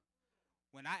around,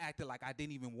 when I acted like I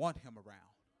didn't even want him around.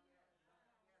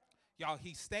 Y'all,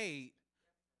 he stayed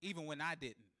even when I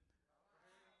didn't.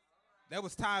 There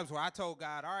was times where I told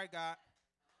God, all right, God,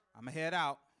 I'm going to head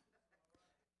out.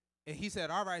 And he said,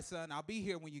 all right, son, I'll be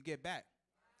here when you get back.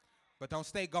 But don't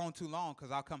stay gone too long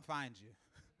because I'll come find you.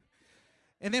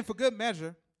 And then for good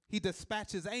measure, he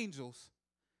dispatches angels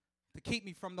to keep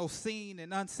me from those seen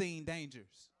and unseen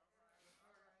dangers.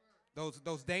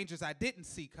 Those dangers I didn't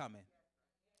see coming.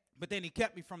 But then he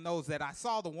kept me from those that I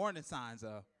saw the warning signs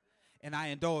of, and I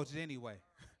indulged anyway.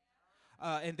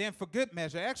 And then for good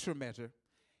measure, extra measure,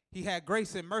 he had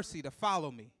grace and mercy to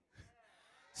follow me.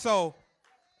 So,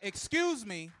 excuse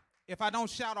me if I don't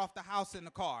shout off the house in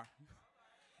the car,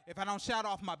 if I don't shout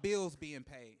off my bills being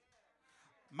paid.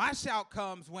 My shout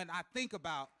comes when I think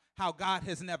about how God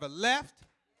has never left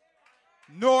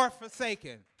nor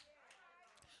forsaken.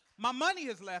 My money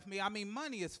has left me. I mean,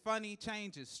 money is funny,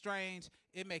 change is strange.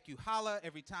 It make you holler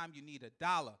every time you need a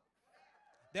dollar.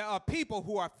 There are people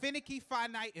who are finicky,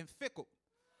 finite, and fickle.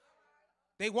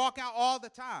 They walk out all the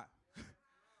time.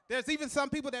 There's even some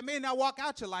people that may not walk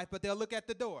out your life, but they'll look at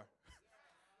the door.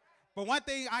 But one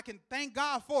thing I can thank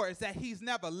God for is that he's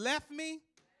never left me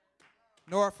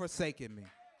nor forsaken me.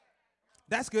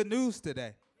 That's good news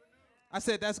today. I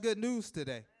said that's good news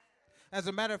today. As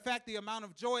a matter of fact, the amount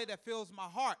of joy that fills my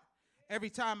heart every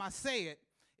time I say it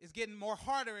is getting more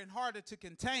harder and harder to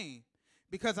contain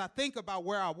because I think about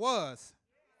where I was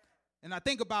and I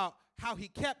think about how he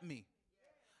kept me.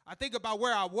 I think about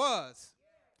where I was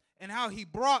and how he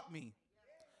brought me.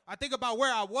 I think about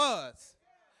where I was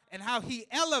and how he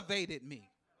elevated me.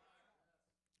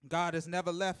 God has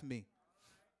never left me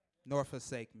nor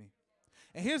forsake me.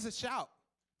 And here's a shout.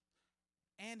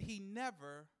 And he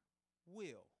never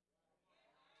will.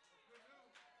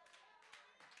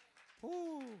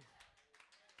 Ooh,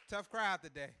 tough crowd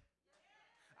today.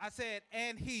 I said,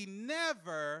 and he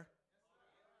never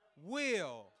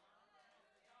will.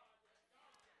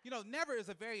 You know, never is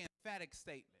a very emphatic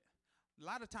statement. A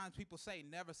lot of times people say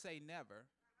never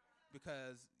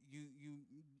because you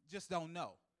just don't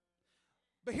know.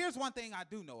 But here's one thing I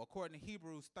do know, according to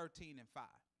Hebrews 13 and 5.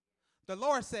 The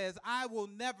Lord says, I will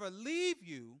never leave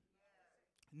you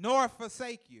nor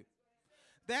forsake you.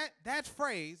 That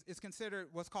phrase is considered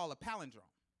what's called a palindrome.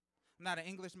 I'm not an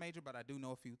English major, but I do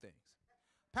know a few things.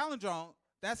 Palindrome,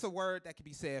 that's a word that can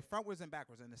be said frontwards and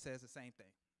backwards, and it says the same thing.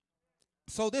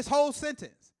 So this whole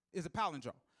sentence is a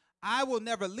palindrome. I will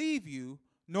never leave you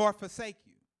nor forsake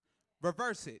you.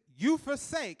 Reverse it. You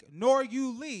forsake nor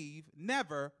you leave,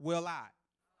 never will I.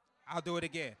 I'll do it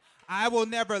again. I will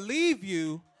never leave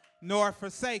you nor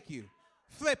forsake you.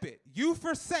 Flip it. You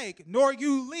forsake nor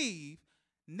you leave,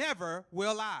 never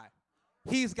will I.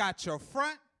 He's got your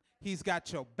front. He's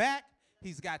got your back.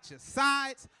 He's got your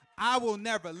sides. I will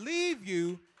never leave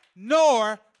you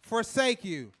nor forsake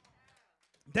you.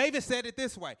 David said it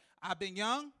this way. I've been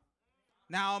young,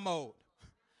 now I'm old.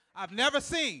 I've never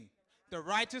seen the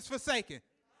righteous forsaken,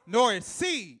 nor his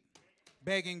seed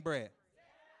begging bread.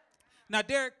 Now,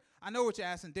 Derek, I know what you're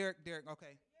asking. Derek,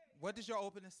 okay, what does your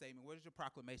opening statement, what does your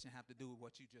proclamation have to do with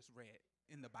what you just read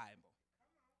in the Bible?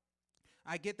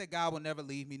 I get that God will never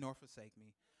leave me nor forsake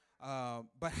me.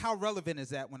 But how relevant is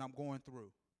that when I'm going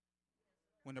through?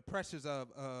 When the pressures of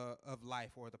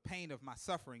life or the pain of my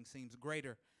suffering seems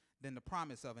greater than the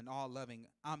promise of an all-loving,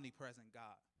 omnipresent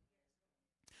God.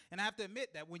 And I have to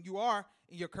admit that when you are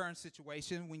in your current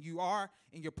situation, when you are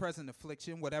in your present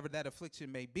affliction, whatever that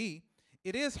affliction may be,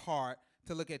 it is hard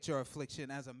to look at your affliction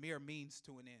as a mere means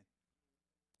to an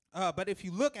end. But if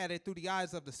you look at it through the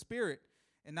eyes of the Spirit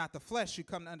and not the flesh, you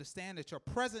come to understand that your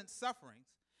present sufferings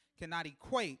cannot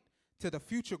equate to the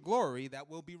future glory that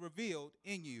will be revealed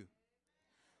in you.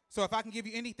 So if I can give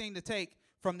you anything to take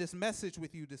from this message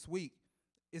with you this week,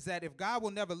 is that if God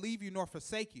will never leave you nor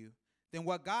forsake you, then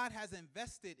what God has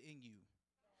invested in you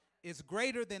is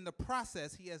greater than the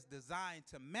process he has designed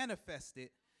to manifest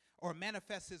it or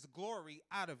manifest his glory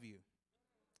out of you.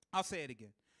 I'll say it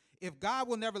again. If God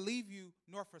will never leave you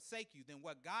nor forsake you, then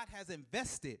what God has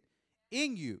invested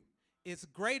in you is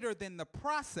greater than the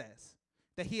process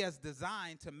that he has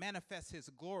designed to manifest his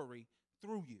glory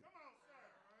through you.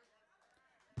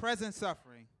 Present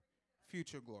suffering,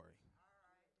 future glory.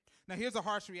 Now, here's a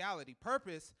harsh reality.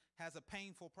 Purpose has a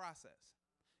painful process.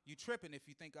 You tripping if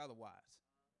you think otherwise.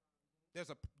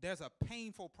 There's a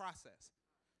painful process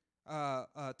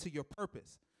to your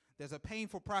purpose. There's a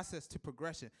painful process to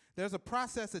progression. There's a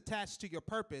process attached to your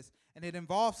purpose, and it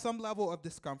involves some level of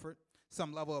discomfort,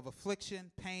 some level of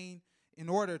affliction, pain, in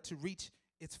order to reach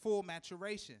its full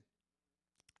maturation.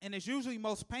 And it's usually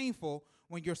most painful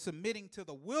when you're submitting to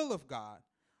the will of God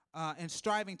and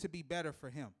striving to be better for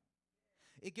Him.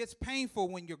 It gets painful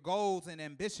when your goals and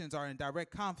ambitions are in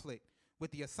direct conflict with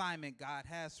the assignment God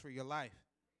has for your life.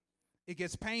 It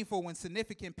gets painful when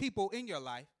significant people in your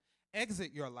life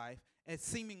exit your life at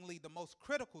seemingly the most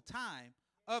critical time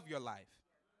of your life.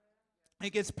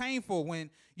 It gets painful when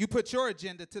you put your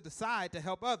agenda to the side to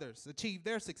help others achieve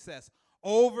their success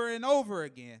over and over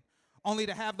again, only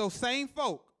to have those same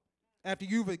folk, after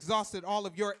you've exhausted all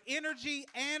of your energy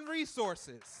and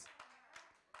resources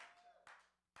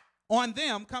on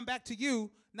them, come back to you,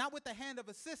 not with the hand of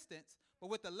assistance, but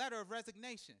with the letter of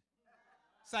resignation,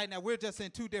 citing that we're just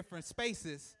in two different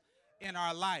spaces in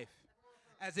our life,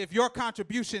 as if your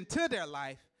contribution to their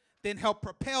life then helped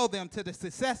propel them to the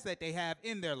success that they have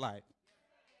in their life.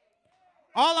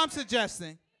 All I'm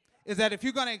suggesting is that if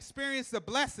you're going to experience the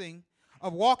blessing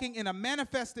of walking in a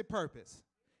manifested purpose,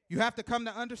 you have to come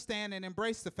to understand and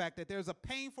embrace the fact that there's a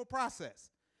painful process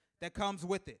that comes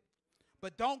with it.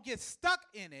 But don't get stuck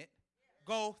in it,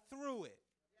 go through it.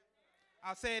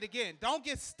 I'll say it again. Don't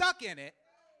get stuck in it,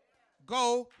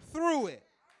 go through it.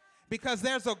 Because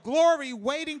there's a glory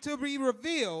waiting to be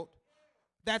revealed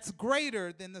that's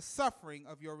greater than the suffering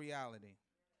of your reality.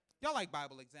 Y'all like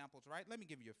Bible examples, right? Let me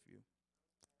give you a few.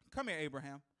 Come here,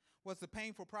 Abraham. Was the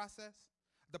painful process?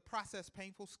 The process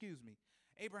painful? Excuse me.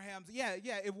 Abraham's,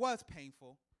 it was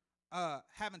painful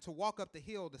having to walk up the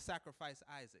hill to sacrifice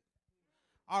Isaac.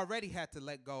 Already had to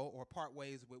let go or part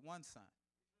ways with one son.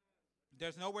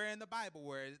 There's nowhere in the Bible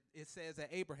where it says that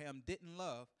Abraham didn't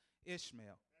love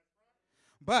Ishmael.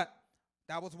 But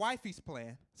that was wifey's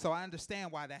plan, so I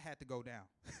understand why that had to go down.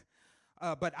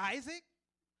 But Isaac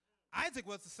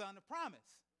was the son of promise.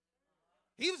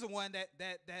 He was the one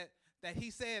that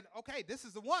he said, okay, this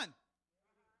is the one.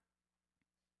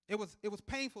 It was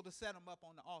painful to set him up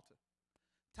on the altar,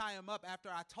 tie him up after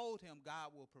I told him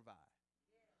God will provide,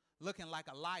 looking like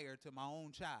a liar to my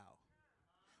own child.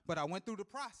 But I went through the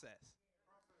process,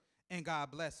 and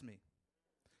God blessed me.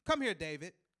 Come here,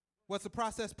 David. Was the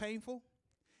process painful?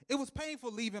 It was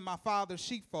painful leaving my father's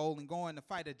sheepfold and going to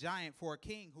fight a giant for a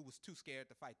king who was too scared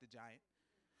to fight the giant,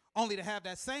 only to have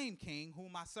that same king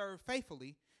whom I served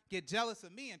faithfully get jealous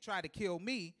of me and try to kill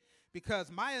me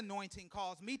because my anointing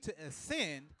caused me to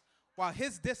ascend while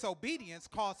his disobedience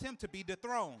caused him to be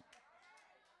dethroned.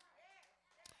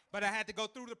 But I had to go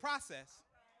through the process,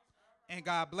 and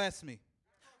God blessed me.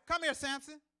 Come here,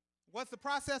 Samson. Was the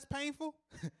process painful?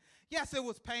 Yes, it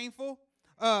was painful.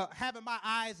 Having my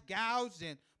eyes gouged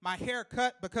and my hair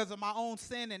cut because of my own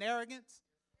sin and arrogance.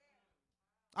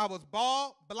 I was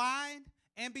bald, blind,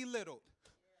 and belittled.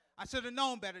 I should have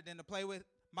known better than to play with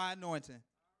my anointing.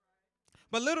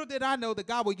 But little did I know that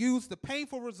God would use the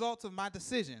painful results of my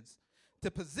decisions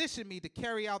to position me to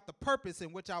carry out the purpose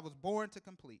in which I was born to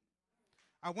complete.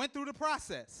 I went through the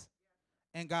process,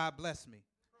 and God blessed me.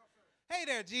 Hey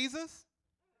there, Jesus.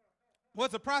 Was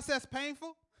the process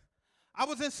painful? I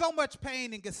was in so much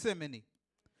pain in Gethsemane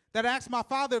that I asked my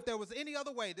Father if there was any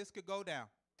other way this could go down.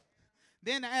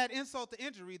 Then to add insult to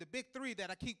injury, the big three that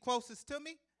I keep closest to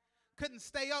me couldn't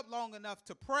stay up long enough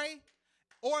to pray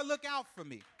or look out for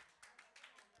me.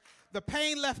 The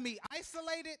pain left me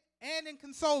isolated and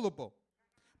inconsolable,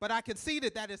 but I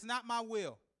conceded that it's not my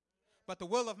will, but the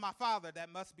will of my Father that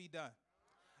must be done.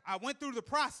 I went through the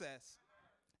process,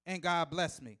 and God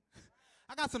blessed me.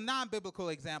 I got some non-biblical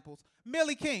examples.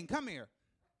 Millie King, come here.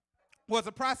 Was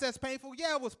the process painful?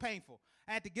 Yeah, it was painful.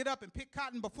 I had to get up and pick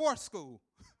cotton before school,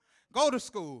 go to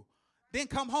school, then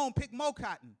come home, pick more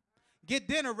cotton, get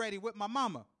dinner ready with my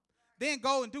mama, then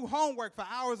go and do homework for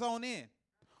hours on end,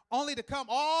 only to come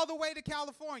all the way to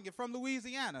California from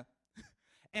Louisiana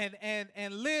and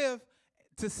live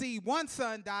to see one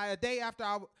son die a day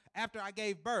after I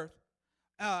gave birth,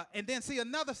 and then see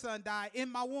another son die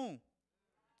in my womb.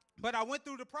 But I went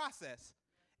through the process,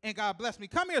 and God blessed me.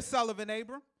 Come here, Sullivan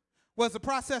Abram. Was the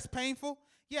process painful?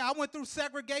 Yeah, I went through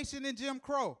segregation and Jim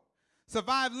Crow,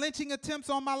 survived lynching attempts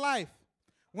on my life,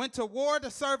 went to war to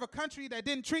serve a country that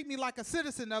didn't treat me like a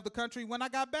citizen of the country when I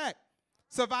got back,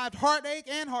 survived heartache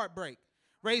and heartbreak,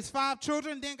 raised 5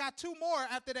 children, then got 2 more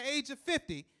after the age of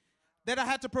 50 that I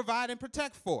had to provide and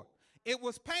protect for. It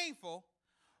was painful,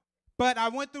 but I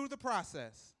went through the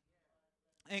process,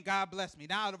 and God blessed me.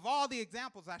 Now, out of all the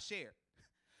examples I shared,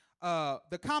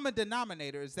 the common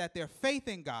denominator is that their faith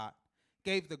in God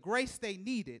gave the grace they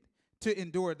needed to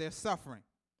endure their suffering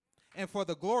and for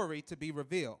the glory to be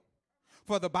revealed.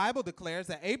 For the Bible declares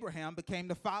that Abraham became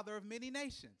the father of many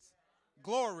nations.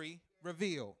 Glory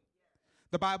revealed.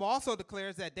 The Bible also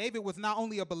declares that David was not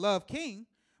only a beloved king,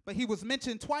 but he was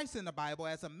mentioned twice in the Bible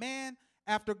as a man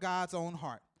after God's own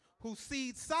heart, whose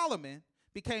seed Solomon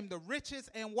became the richest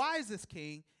and wisest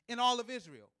king in all of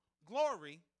Israel.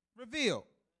 Glory revealed.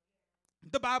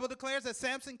 The Bible declares that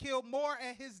Samson killed more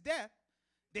at his death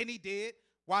than he did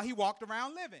while he walked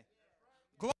around living.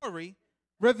 Glory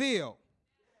revealed.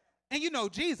 And you know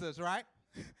Jesus, right?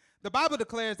 The Bible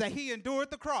declares that he endured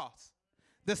the cross,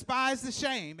 despised the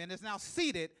shame, and is now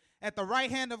seated at the right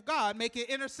hand of God, making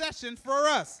intercession for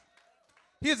us.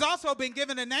 He has also been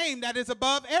given a name that is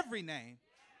above every name.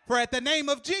 For at the name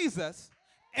of Jesus,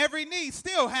 every knee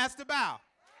still has to bow.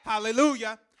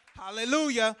 Hallelujah.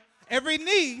 Hallelujah. Every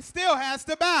knee still has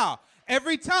to bow.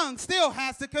 Every tongue still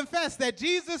has to confess that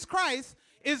Jesus Christ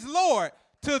is Lord,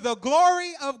 to the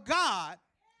glory of God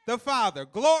the Father.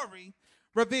 Glory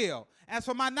revealed. As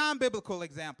for my non-biblical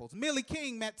examples, Millie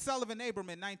King met Sullivan Abram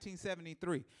in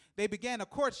 1973. They began a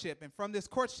courtship, and from this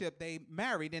courtship, they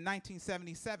married in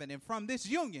 1977. And from this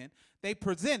union, they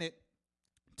presented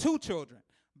 2 children,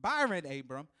 Byron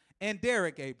Abram and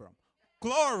Derek Abram.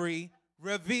 Glory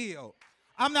revealed.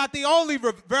 I'm not the only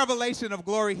revelation of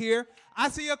glory here. I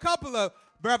see a couple of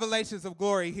revelations of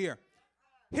glory here.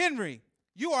 Henry,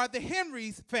 you are the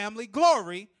Henry's family.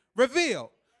 Glory revealed.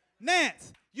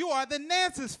 Nance, you are the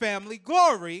Nance's family.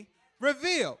 Glory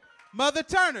revealed. Mother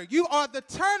Turner, you are the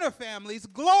Turner family's.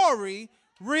 Glory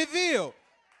revealed.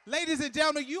 Ladies and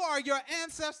gentlemen, you are your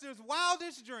ancestors'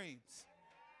 wildest dreams.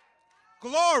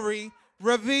 Glory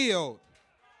revealed.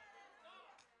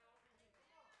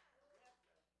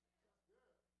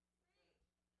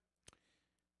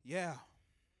 Yeah.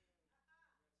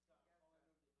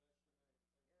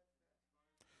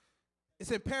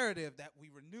 It's imperative that we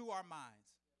renew our minds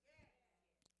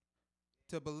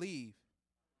to believe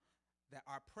that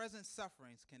our present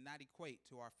sufferings cannot equate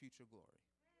to our future glory.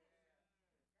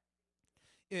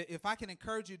 If I can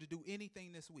encourage you to do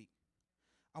anything this week,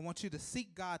 I want you to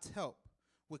seek God's help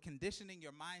with conditioning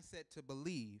your mindset to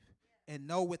believe and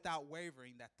know without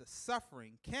wavering that the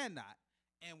suffering cannot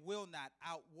and will not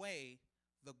outweigh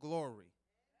the glory.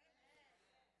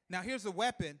 Now, here's the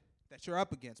weapon that you're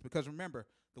up against, because remember,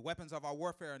 the weapons of our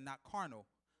warfare are not carnal,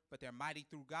 but they're mighty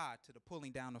through God to the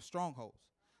pulling down of strongholds.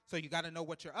 So you got to know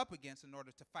what you're up against in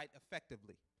order to fight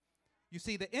effectively. You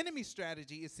see, the enemy's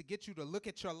strategy is to get you to look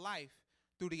at your life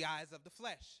through the eyes of the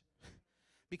flesh.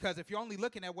 Because if you're only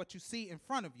looking at what you see in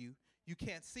front of you, you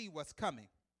can't see what's coming.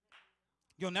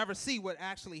 You'll never see what's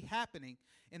actually happening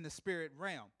in the spirit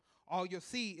realm. All you'll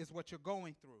see is what you're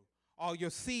going through. All you'll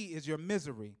see is your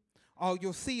misery. All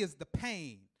you'll see is the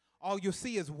pain. All you'll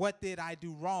see is what did I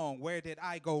do wrong? Where did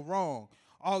I go wrong?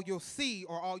 All you'll see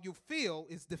or all you feel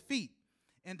is defeat.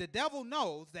 And the devil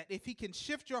knows that if he can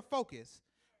shift your focus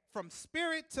from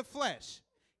spirit to flesh,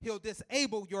 he'll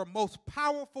disable your most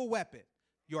powerful weapon,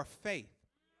 your faith.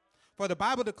 For the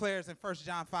Bible declares in 1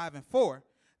 John 5:4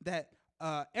 that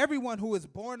everyone who is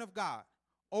born of God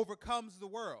overcomes the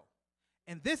world.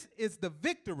 And this is the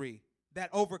victory that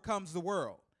overcomes the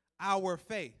world, our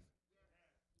faith.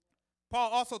 Paul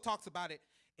also talks about it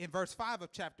in verse 5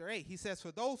 of chapter 8. He says,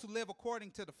 for those who live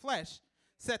according to the flesh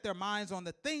set their minds on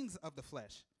the things of the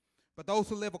flesh. But those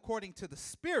who live according to the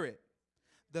Spirit,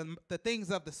 the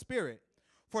things of the Spirit.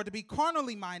 For to be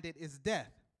carnally minded is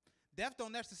death. Death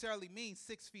don't necessarily mean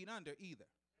 6 feet under either.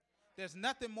 There's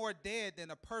nothing more dead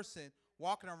than a person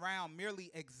walking around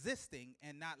merely existing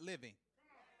and not living.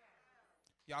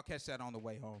 Y'all catch that on the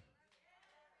way home.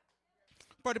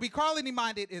 For to be carnally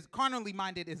minded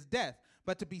is death,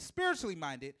 but to be spiritually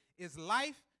minded is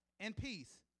life and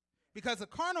peace. Because a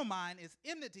carnal mind is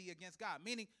enmity against God,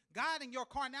 meaning God and your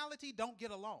carnality don't get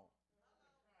along.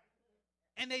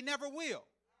 And they never will.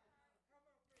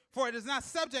 For it is not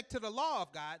subject to the law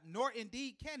of God, nor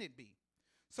indeed can it be.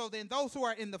 So then those who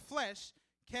are in the flesh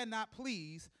cannot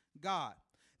please God.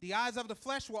 The eyes of the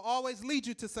flesh will always lead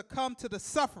you to succumb to the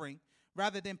suffering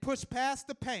rather than push past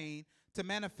the pain to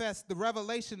manifest the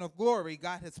revelation of glory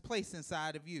God has placed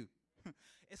inside of you.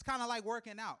 It's kind of like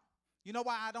working out. You know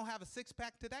why I don't have a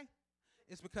six-pack today?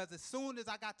 It's because as soon as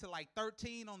I got to like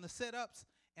 13 on the sit-ups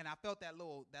and I felt that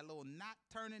little knot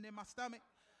turning in my stomach,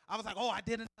 I was like, oh, I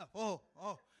did enough. Oh.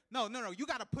 No. You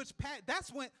got to push past.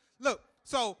 That's when, look,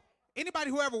 so anybody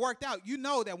who ever worked out, you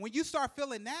know that when you start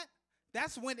feeling that,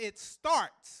 that's when it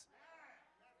starts.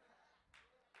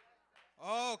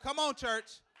 Oh, come on,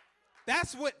 church.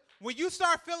 That's when you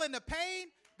start feeling the pain,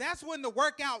 that's when the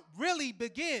workout really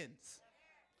begins.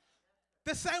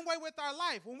 The same way with our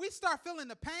life. When we start feeling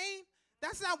the pain,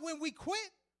 that's not when we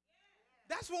quit.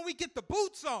 That's when we get the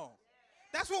boots on.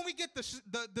 That's when we get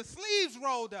the sleeves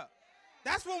rolled up.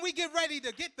 That's when we get ready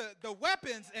to get the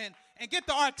weapons and get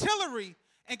the artillery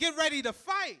and get ready to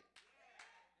fight.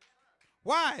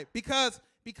 Why? Because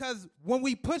when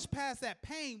we push past that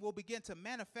pain, we'll begin to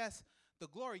manifest the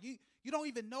glory. You don't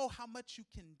even know how much you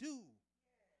can do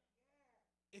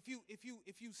if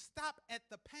you stop at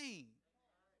the pain.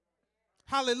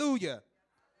 Hallelujah.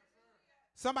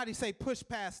 Somebody say push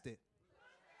past it.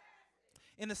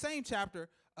 In the same chapter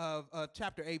of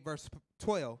chapter 8, verse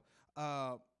 12,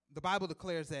 the Bible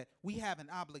declares that we have an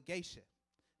obligation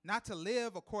not to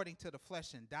live according to the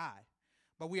flesh and die,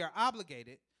 but we are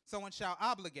obligated, someone shall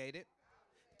obligate it,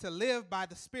 to live by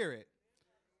the Spirit.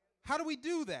 How do we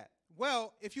do that?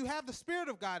 Well, if you have the Spirit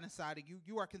of God inside of you,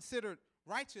 you are considered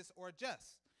righteous or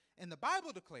just. And the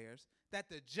Bible declares that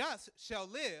the just shall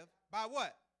live by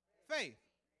what? Faith.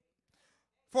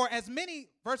 For as many,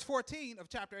 verse 14 of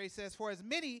chapter 8 says, for as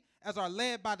many as are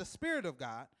led by the Spirit of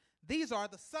God, these are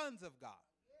the sons of God.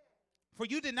 For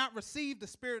you did not receive the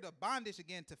spirit of bondage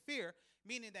again to fear,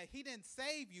 meaning that he didn't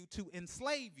save you to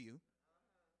enslave you.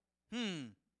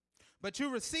 But you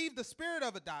received the spirit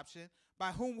of adoption,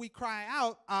 by whom we cry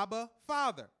out, Abba,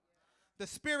 Father. The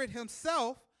Spirit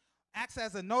himself acts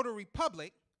as a notary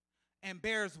public and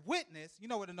bears witness. You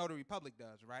know what a notary public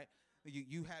does, right?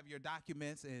 You have your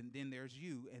documents, and then there's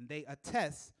you, and they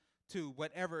attest to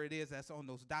whatever it is that's on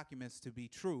those documents to be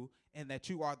true, and that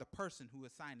you are the person who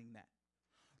is signing that.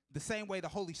 The same way the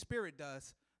Holy Spirit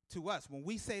does to us. When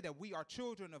we say that we are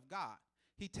children of God,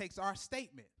 he takes our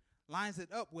statement, lines it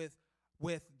up with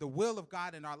the will of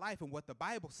God in our life and what the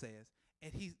Bible says,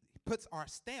 and he puts our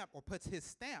stamp, or puts his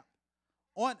stamp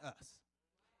on us,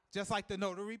 just like the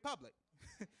notary public.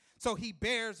 So he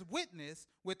bears witness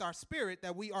with our spirit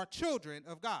that we are children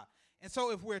of God. And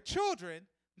so if we're children,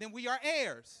 then we are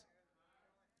heirs.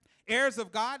 Heirs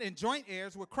of God and joint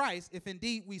heirs with Christ, if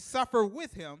indeed we suffer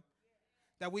with him,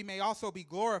 that we may also be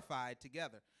glorified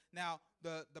together. Now,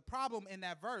 the problem in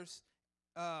that verse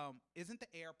isn't the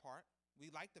heir part. We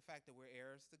like the fact that we're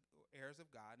heirs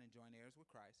of God and joint heirs with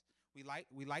Christ.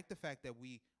 We like the fact that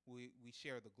we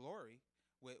share the glory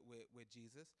with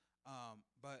Jesus.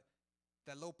 But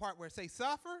that little part where it says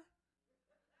suffer,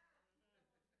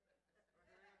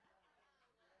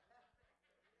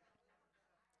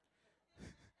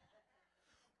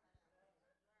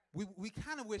 we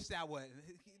kind of wish that was.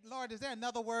 Lord, is there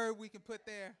another word we can put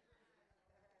there?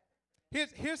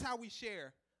 Here's how we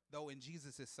share, though, in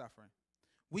Jesus' suffering.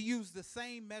 We use the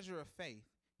same measure of faith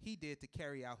he did to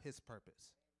carry out his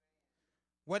purpose.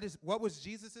 What was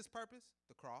Jesus' purpose?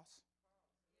 The cross.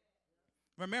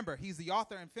 Remember, he's the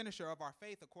author and finisher of our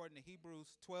faith, according to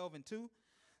Hebrews 12:2.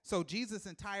 So Jesus'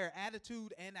 entire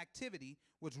attitude and activity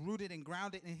was rooted and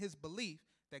grounded in his belief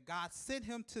that God sent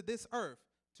him to this earth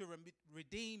to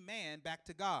redeem man back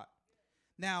to God.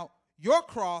 Now, your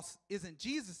cross isn't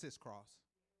Jesus' cross,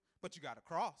 but you got a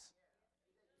cross.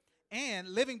 And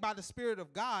living by the Spirit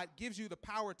of God gives you the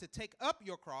power to take up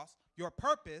your cross, your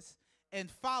purpose, and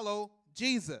follow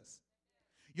Jesus.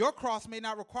 Your cross may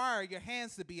not require your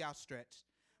hands to be outstretched,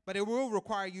 but it will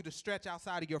require you to stretch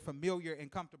outside of your familiar and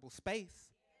comfortable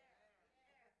space.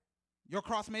 Your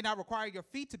cross may not require your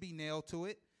feet to be nailed to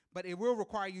it, but it will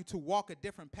require you to walk a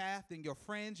different path than your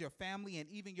friends, your family, and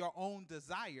even your own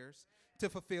desires to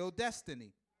fulfill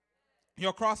destiny.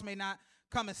 Your cross may not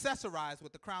come accessorized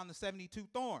with the crown of 72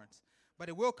 thorns, but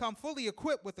it will come fully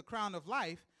equipped with the crown of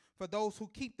life for those who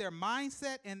keep their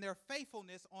mindset and their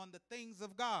faithfulness on the things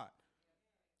of God.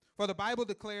 For the Bible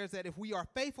declares that if we are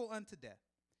faithful unto death,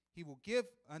 he will give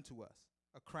unto us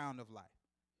a crown of life.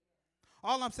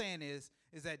 All I'm saying is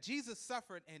that Jesus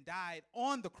suffered and died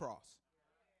on the cross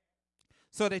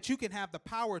so that you can have the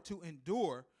power to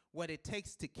endure what it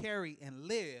takes to carry and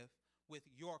live with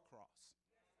your cross.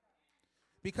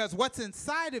 Because what's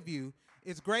inside of you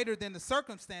is greater than the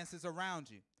circumstances around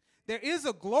you. There is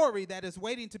a glory that is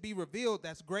waiting to be revealed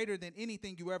that's greater than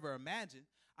anything you ever imagined.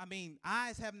 I mean,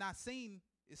 eyes have not seen,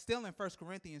 it's still in 1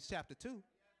 Corinthians chapter 2.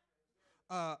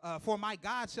 For my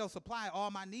God shall supply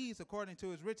all my needs according to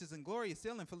his riches and glory, is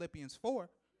still in Philippians 4.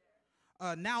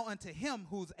 Now unto him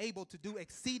who's able to do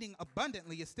exceeding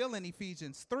abundantly, is still in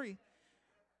Ephesians 3.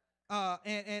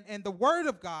 And the word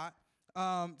of God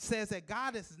says that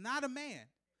God is not a man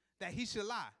that he should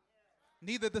lie,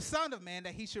 neither the son of man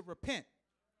that he should repent.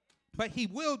 But he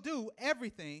will do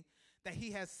everything that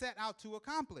he has set out to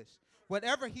accomplish.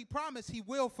 Whatever he promised, he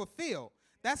will fulfill.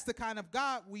 That's the kind of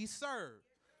God we serve.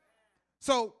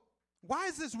 So why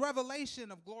is this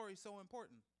revelation of glory so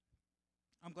important?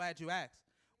 I'm glad you asked.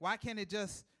 Why can't it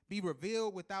just be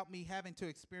revealed without me having to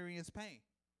experience pain?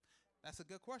 That's a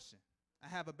good question. I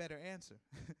have a better answer.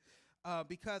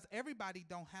 Because everybody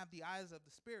don't have the eyes of the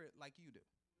Spirit like you do.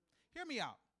 Hear me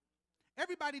out.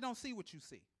 Everybody don't see what you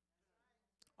see.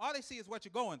 All they see is what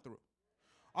you're going through.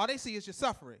 All they see is your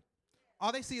suffering.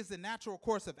 All they see is the natural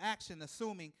course of action,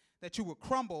 assuming that you would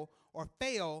crumble or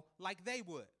fail like they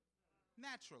would,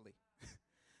 naturally.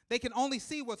 They can only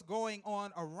see what's going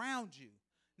on around you,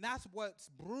 not what's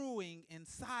brewing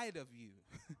inside of you.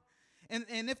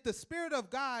 And if the Spirit of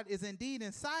God is indeed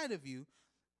inside of you,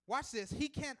 watch this, he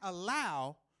can't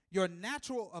allow your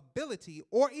natural ability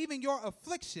or even your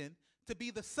affliction to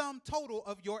be the sum total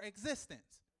of your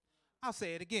existence. I'll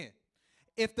say it again.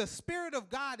 If the Spirit of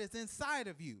God is inside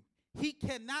of you, he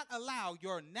cannot allow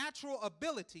your natural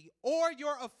ability or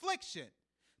your affliction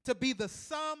to be the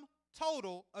sum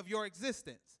total of your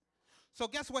existence. So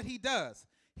guess what he does?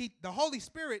 The Holy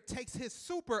Spirit takes his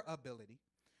super ability,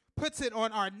 puts it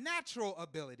on our natural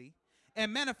ability,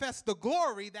 and manifests the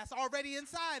glory that's already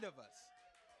inside of us.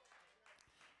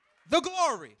 The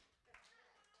glory.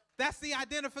 That's the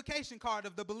identification card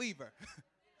of the believer.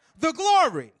 The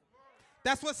glory.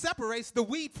 That's what separates the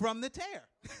wheat from the tare.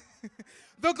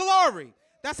 The glory.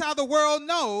 That's how the world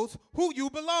knows who you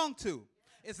belong to.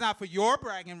 It's not for your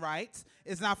bragging rights.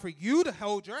 It's not for you to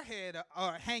hold your head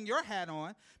or hang your hat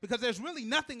on, because there's really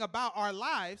nothing about our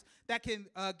lives that can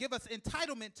give us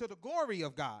entitlement to the glory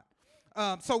of God.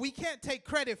 So we can't take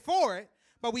credit for it,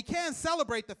 but we can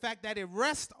celebrate the fact that it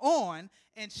rests on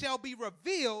and shall be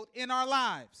revealed in our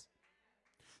lives.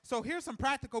 So here's some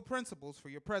practical principles for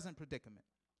your present predicament.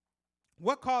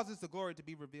 What causes the glory to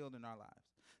be revealed in our lives?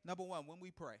 Number one, when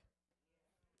we pray.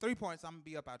 3 points, I'm going to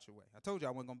be up out your way. I told you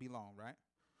I wasn't going to be long,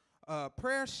 right?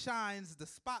 Prayer shines the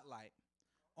spotlight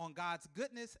on God's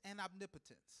goodness and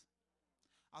omnipotence.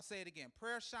 I'll say it again.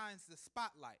 Prayer shines the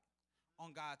spotlight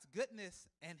on God's goodness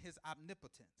and his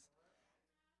omnipotence.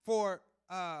 For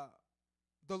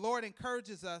the Lord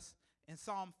encourages us in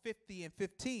Psalm 50 and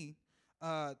 15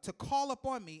 to call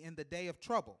upon me in the day of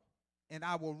trouble, and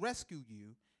I will rescue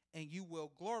you, and you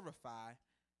will glorify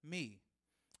me.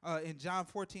 In John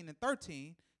 14 and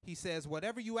 13, he says,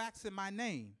 whatever you ask in my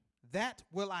name, that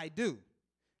will I do,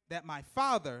 that my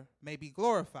Father may be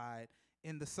glorified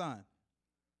in the Son.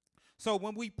 So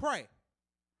when we pray,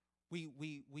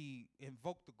 we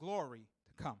invoke the glory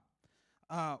to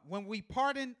come. When we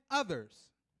pardon others,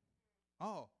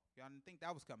 oh, y'all didn't think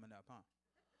that was coming up, huh?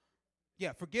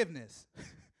 Yeah, forgiveness.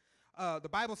 The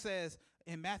Bible says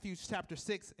in Matthew chapter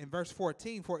 6 and verse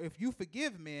 14, for if you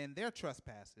forgive men their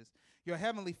trespasses, your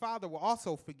heavenly Father will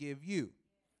also forgive you.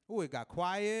 Oh, it got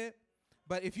quiet.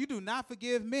 But if you do not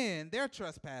forgive men their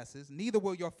trespasses, neither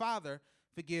will your Father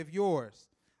forgive yours.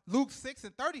 Luke 6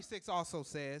 and 36 also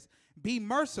says, be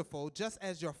merciful just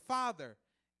as your Father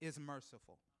is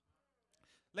merciful.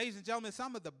 Ladies and gentlemen,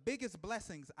 some of the biggest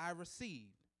blessings I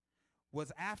received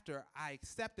was after I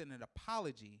accepted an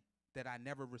apology that I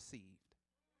never received.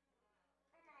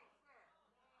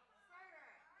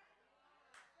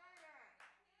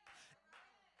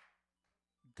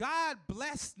 God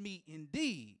blessed me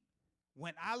indeed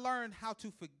when I learned how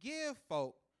to forgive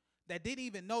folk that didn't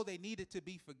even know they needed to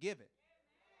be forgiven.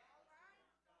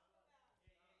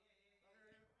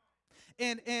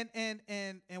 And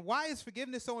why is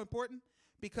forgiveness so important?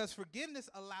 Because forgiveness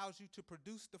allows you to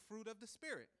produce the fruit of the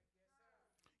Spirit.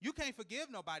 You can't forgive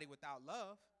nobody without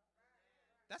love.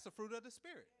 That's the fruit of the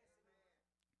Spirit.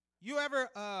 You ever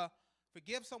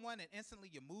forgive someone and instantly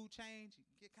your mood change? You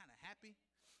get kind of happy.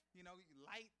 You know, you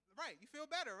light. Right, you feel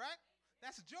better, right?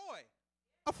 That's joy.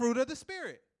 A fruit of the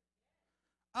Spirit.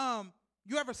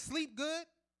 You ever sleep good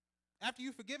after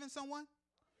you've forgiven someone?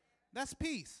 That's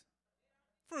peace.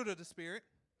 Fruit of the Spirit.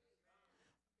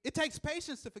 It takes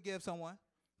patience to forgive someone,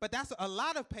 but that's a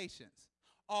lot of patience.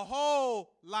 A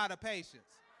whole lot of patience.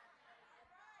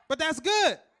 But that's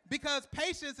good, because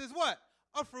patience is what?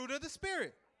 A fruit of the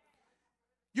Spirit.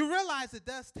 You realize it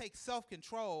does take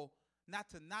self-control not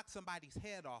to knock somebody's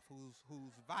head off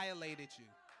who's violated you,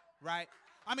 right?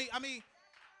 I mean,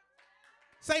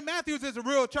 St. Matthew's is a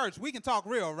real church. We can talk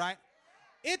real, right?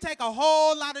 It take a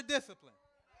whole lot of discipline.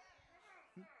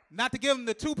 Not to give them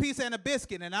the 2-piece and a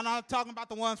biscuit, and I'm not talking about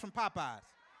the ones from Popeyes.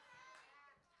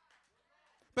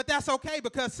 But that's okay,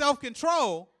 because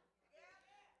self-control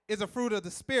is a fruit of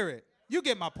the Spirit. You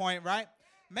get my point, right?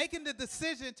 Making the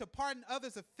decision to pardon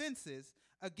others' offenses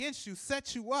against you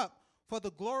sets you up for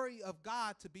the glory of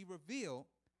God to be revealed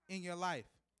in your life.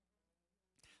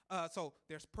 So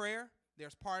there's prayer,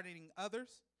 there's pardoning others,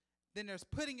 then there's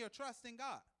putting your trust in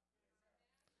God.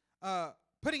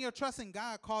 Putting your trust in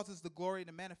God causes the glory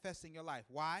to manifest in your life.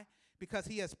 Why? because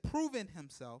he has proven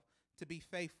himself to be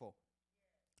faithful.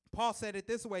 Paul said it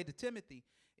this way to Timothy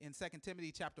in 2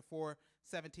 Timothy chapter 4,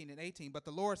 17 and 18. But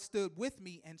the Lord stood with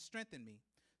me and strengthened me,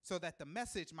 so that the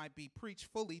message might be preached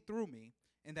fully through me,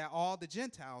 and that all the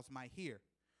Gentiles might hear.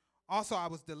 Also I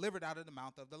was delivered out of the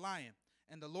mouth of the lion,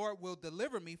 and the Lord will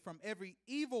deliver me from every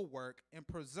evil work and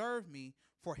preserve me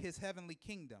for his heavenly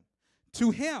kingdom.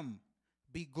 To him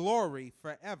be glory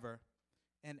forever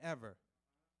and ever.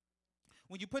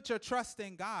 When you put your trust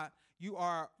in God, you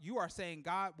are saying,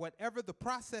 God, whatever the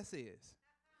process is,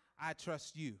 I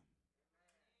trust you.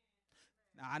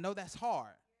 Now I know that's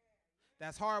hard.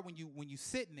 That's hard when you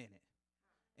sitting in it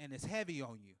and it's heavy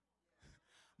on you.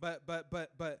 But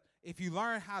if you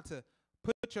learn how to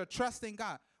put your trust in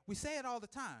God, we say it all the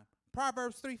time.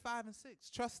 Proverbs 3, 5, and 6.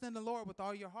 Trust in the Lord with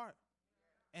all your heart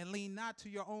and lean not to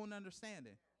your own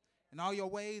understanding. In all your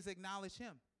ways acknowledge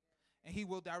him, and he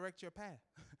will direct your path.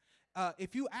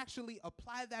 If you actually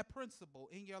apply that principle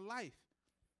in your life,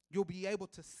 you'll be able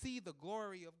to see the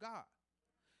glory of God.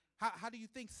 How do you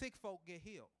think sick folk get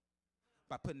healed?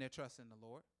 By putting their trust in the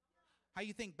Lord. How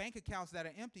you think bank accounts that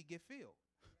are empty get filled?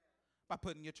 By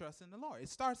putting your trust in the Lord. It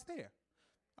starts there.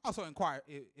 Also,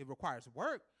 it requires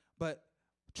work, but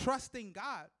trusting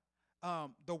God,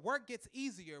 the work gets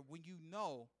easier when you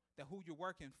know that who you're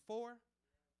working for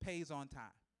pays on time.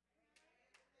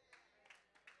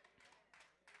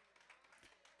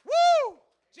 Woo!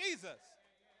 Jesus.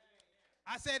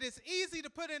 I said it's easy to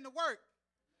put in the work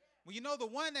when you know the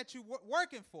one that you're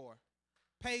working for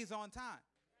pays on time.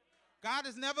 God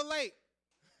is never late,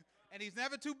 and he's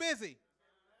never too busy.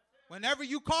 Whenever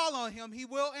you call on him, he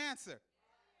will answer.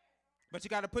 But you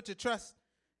got to put your trust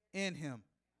in him.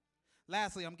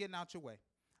 Lastly, I'm getting out your way.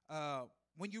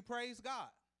 When you praise God,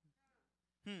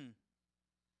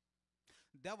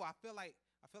 devil, I feel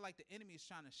like the enemy is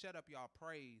trying to shut up y'all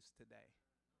praise today.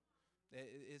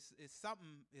 It's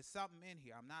something in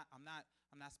here. I'm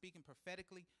not speaking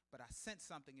prophetically, but I sense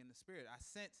something in the spirit. I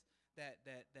sense that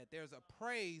there's a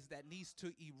praise that needs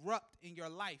to erupt in your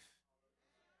life.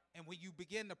 And when you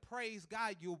begin to praise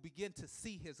God, you'll begin to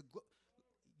see his glory.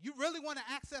 You really want to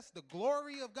access the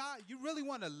glory of God? You really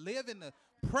want to live in the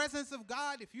presence of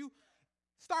God? If you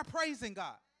start praising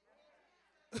God.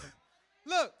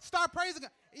 Look, start praising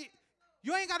God.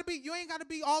 You ain't got to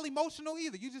be all emotional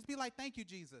either. You just be like, "Thank you,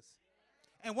 Jesus."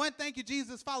 And one "thank you,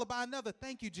 Jesus" followed by another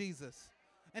 "thank you, Jesus."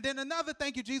 And then another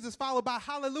 "thank you, Jesus" followed by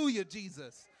 "hallelujah,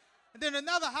 Jesus." And then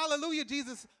another "hallelujah,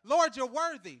 Jesus." Lord, you're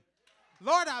worthy.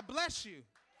 Lord, I bless you.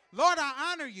 Lord,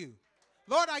 I honor you.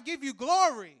 Lord, I give you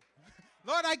glory.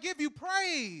 Lord, I give you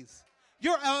praise.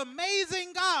 You're an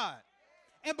amazing God.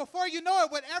 And before you know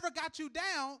it, whatever got you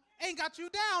down ain't got you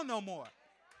down no more.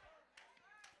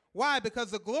 Why?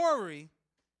 Because the glory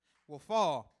will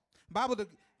fall. The Bible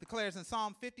declares in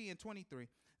Psalm 50 and 23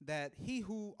 that he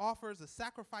who offers a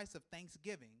sacrifice of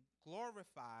thanksgiving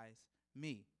glorifies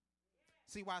me.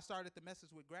 See why I started the message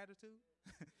with gratitude?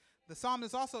 The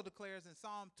psalmist also declares in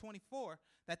Psalm 24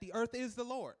 that the earth is the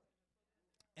Lord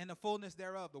and the fullness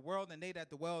thereof, the world and they that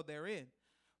dwell therein.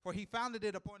 For he founded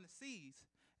it upon the seas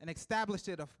and established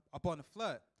it upon the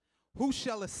flood. Who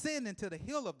shall ascend into the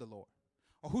hill of the Lord?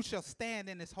 Or who shall stand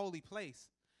in his holy place?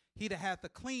 He that hath the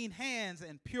clean hands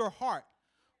and pure heart,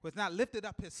 who has not lifted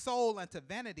up his soul unto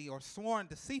vanity or sworn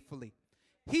deceitfully,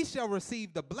 he shall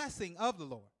receive the blessing of the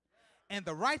Lord and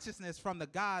the righteousness from the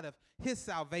God of his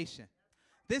salvation.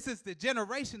 This is the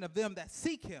generation of them that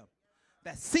seek him,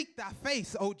 that seek thy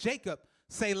face, O Jacob,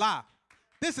 Selah.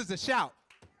 This is a shout.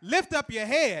 Lift up your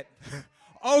head,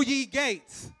 O ye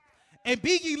gates, and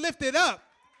be ye lifted up,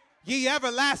 ye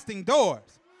everlasting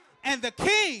doors, and the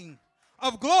King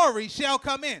of glory shall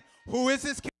come in. Who is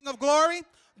this King of glory?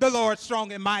 The Lord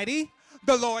strong and mighty,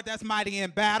 the Lord that's mighty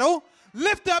in battle.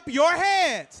 Lift up your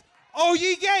heads, O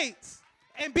ye gates,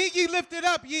 and be ye lifted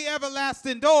up, ye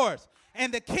everlasting doors,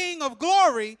 and the King of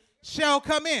glory shall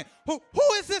come in. Who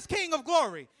is this King of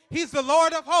glory? He's the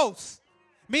Lord of hosts,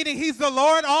 meaning he's the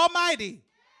Lord Almighty.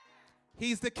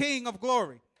 He's the King of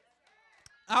glory.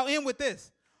 I'll end with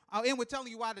this. I'll end with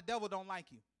telling you why the devil don't like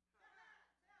you.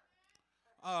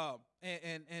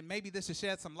 And maybe this will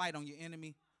shed some light on your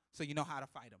enemy so you know how to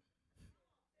fight him.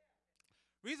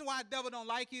 Reason why the devil don't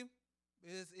like you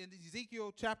is in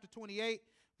Ezekiel chapter 28,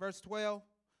 verse 12.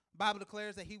 The Bible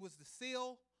declares that he was the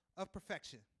seal of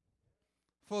perfection,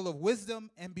 full of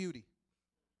wisdom and beauty.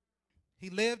 He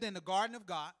lived in the garden of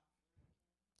God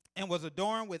and was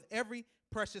adorned with every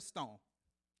precious stone.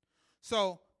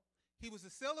 So he was the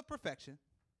seal of perfection.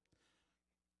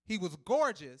 He was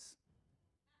gorgeous.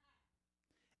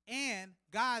 And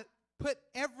God put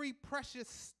every precious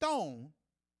stone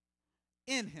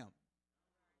in him.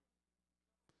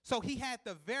 So he had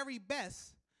the very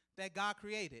best that God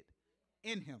created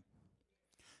in him.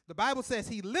 The Bible says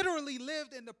he literally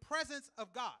lived in the presence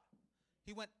of God.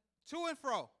 He went to and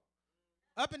fro,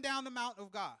 up and down the mountain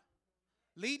of God,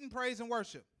 leading praise and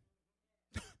worship.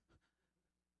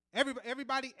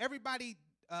 Everybody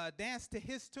danced to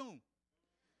his tune.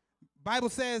 Bible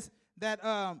says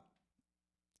that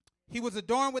he was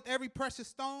adorned with every precious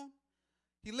stone.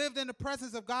 He lived in the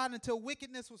presence of God until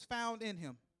wickedness was found in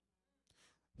him.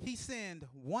 He sinned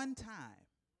one time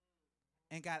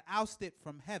and got ousted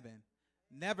from heaven,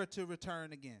 never to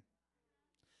return again.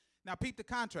 Now peep the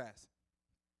contrast.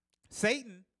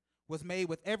 Satan was made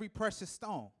with every precious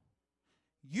stone.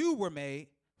 You were made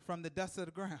from the dust of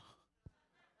the ground.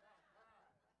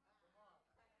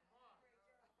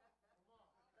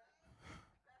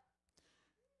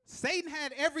 Satan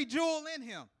had every jewel in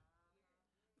him.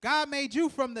 God made you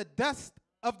from the dust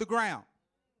of the ground.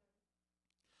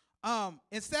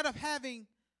 Instead of having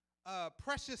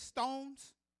precious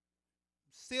stones,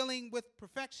 sealing with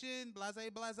perfection, blase,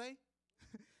 blase,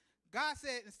 God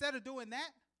said, instead of doing that,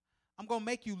 I'm going to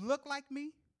make you look like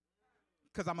me,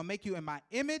 because I'm going to make you in my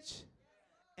image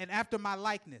and after my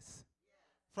likeness,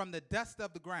 from the dust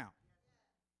of the ground.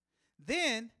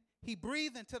 Then he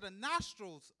breathed into the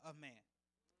nostrils of man.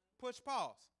 Push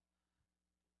pause.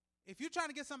 If you're trying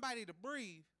to get somebody to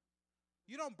breathe,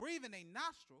 you don't breathe in their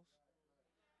nostrils.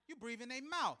 You breathe in their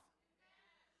mouth.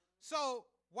 So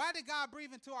why did God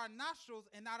breathe into our nostrils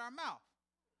and not our mouth?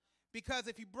 Because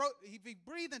if he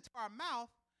breathed into our mouth,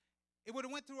 it would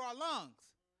have went through our lungs.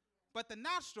 But the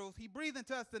nostrils, he breathed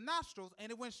into us the nostrils,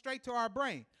 and it went straight to our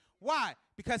brain. Why?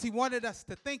 Because he wanted us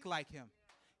to think like him.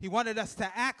 He wanted us to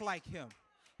act like him.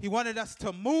 He wanted us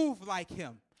to move like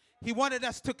him. He wanted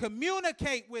us to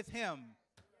communicate with him.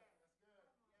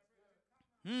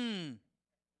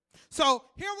 So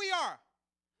here we are,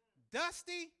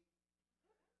 dusty,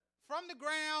 from the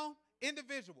ground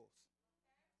individuals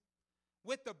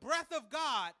with the breath of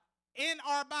God in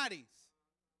our bodies.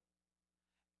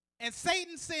 And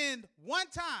Satan sinned one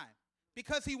time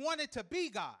because he wanted to be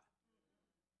God.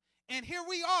 And here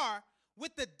we are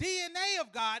with the DNA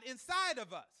of God inside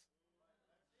of us,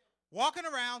 walking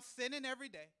around sinning every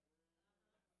day,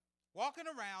 walking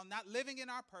around not living in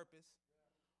our purpose,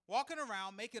 walking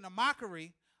around making a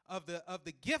mockery of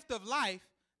the gift of life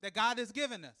that God has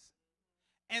given us.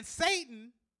 And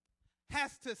Satan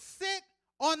has to sit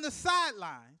on the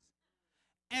sidelines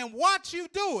and watch you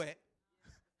do it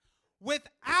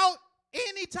without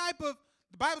any type of,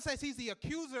 the Bible says he's the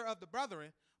accuser of the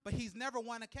brethren, but he's never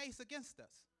won a case against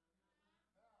us.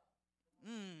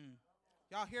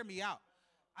 Y'all hear me out.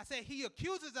 I said he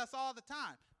accuses us all the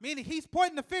time, meaning he's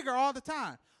pointing the finger all the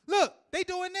time. Look, they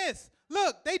doing this.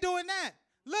 Look, they doing that.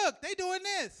 Look, they doing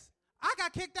this. I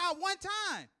got kicked out one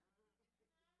time.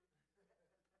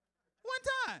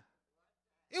 One time.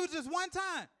 It was just one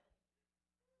time.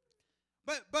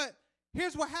 But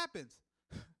here's what happens.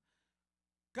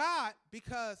 God,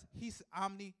 because he's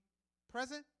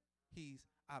omnipresent, he's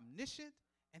omniscient,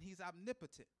 and he's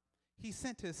omnipotent, he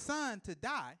sent his son to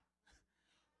die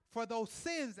for those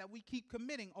sins that we keep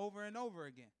committing over and over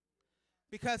again.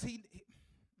 Because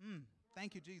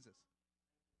thank you, Jesus.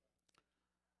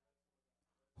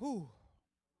 Whew.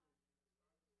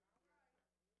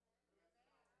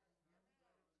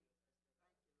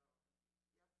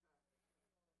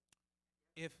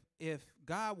 If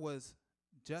God was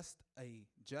just a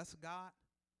just God,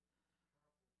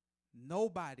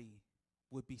 nobody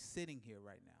would be sitting here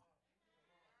right now.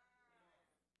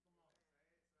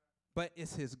 But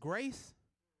it's his grace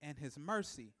and his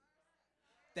mercy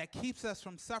that keeps us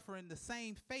from suffering the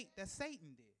same fate that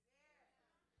Satan did.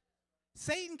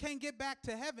 Satan can't get back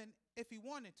to heaven if he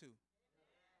wanted to.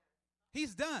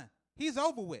 He's done. He's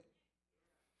over with.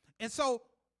 And so,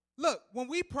 look, when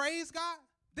we praise God,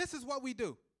 this is what we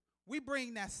do. We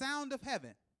bring that sound of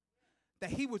heaven that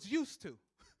he was used to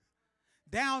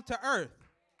down to earth.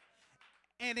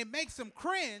 And it makes him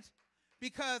cringe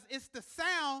because it's the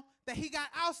sound that he got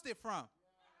ousted from.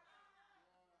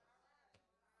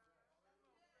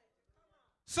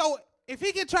 So if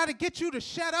he can try to get you to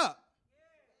shut up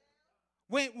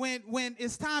when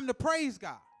it's time to praise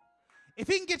God, if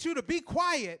he can get you to be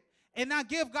quiet and not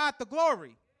give God the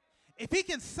glory, if he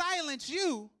can silence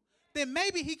you, then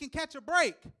maybe he can catch a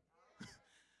break.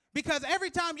 Because every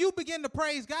time you begin to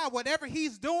praise God, whatever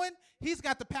he's doing, he's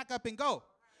got to pack up and go.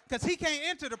 Because he can't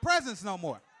enter the presence no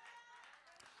more.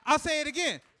 I'll say it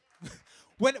again.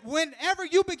 Whenever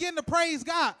you begin to praise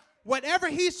God, whatever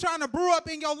he's trying to brew up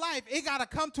in your life, it got to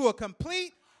come to a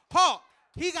complete halt.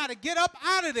 He got to get up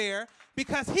out of there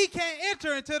because he can't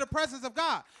enter into the presence of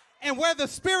God. And where the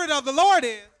Spirit of the Lord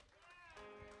is,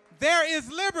 there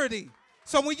is liberty.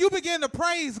 So when you begin to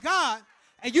praise God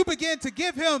and you begin to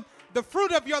give him the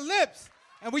fruit of your lips,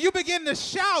 and when you begin to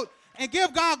shout and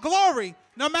give God glory,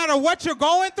 no matter what you're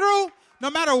going through, no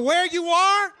matter where you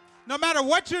are, no matter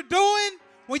what you're doing,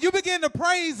 when you begin to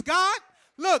praise God,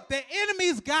 look, the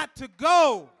enemy's got to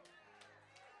go.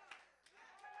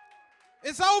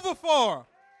 It's over for.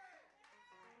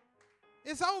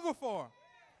 It's over for.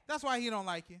 That's why he don't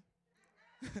like you.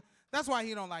 That's why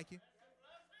he don't like you.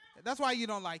 That's why you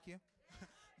don't like you.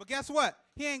 But guess what?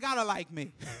 He ain't got to like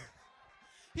me.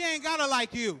 He ain't got to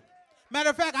like you.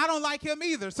 Matter of fact, I don't like him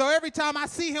either. So every time I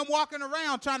see him walking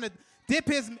around trying to dip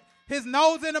his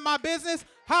nose into my business,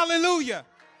 hallelujah.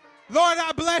 Lord,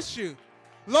 I bless you.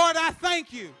 Lord, I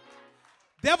thank you.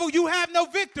 Devil, you have no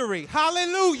victory.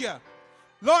 Hallelujah.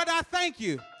 Lord, I thank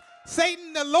you.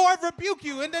 Satan, the Lord rebuke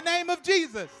you in the name of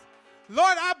Jesus.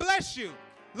 Lord, I bless you.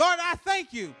 Lord, I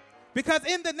thank you. Because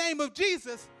in the name of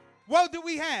Jesus, what do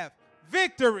we have?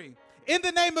 Victory. In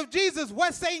the name of Jesus,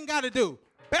 what Satan got to do?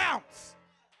 Bounce.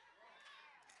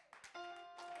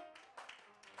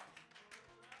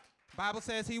 Bible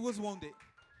says he was wounded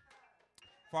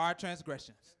for our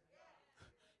transgressions.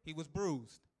 He was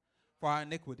bruised for our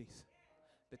iniquities.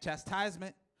 The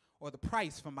chastisement or the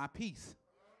price for my peace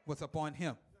was upon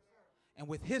him. And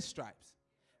with his stripes,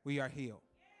 we are healed.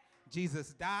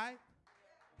 Jesus died.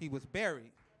 He was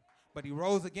buried. But he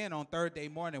rose again on third day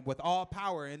morning with all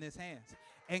power in his hands.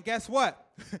 And guess what?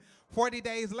 40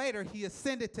 days later, he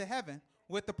ascended to heaven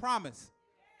with the promise.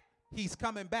 He's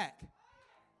coming back.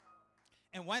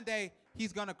 And one day,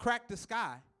 he's going to crack the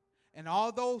sky. And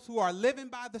all those who are living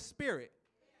by the Spirit,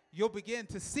 you'll begin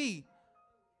to see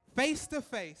face to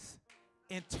face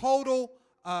in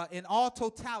all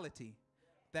totality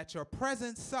that your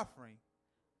present suffering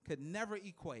could never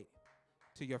equate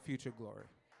to your future glory.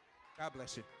 God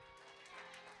bless you.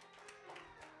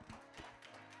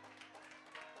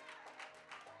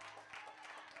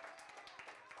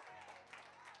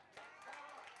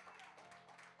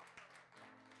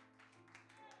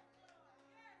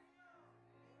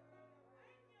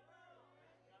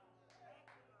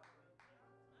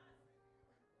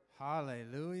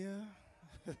 Hallelujah.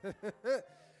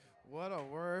 What a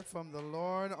word from the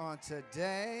Lord on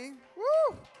today.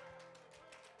 Woo!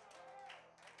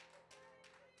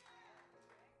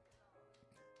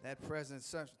 That present,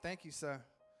 thank you, sir.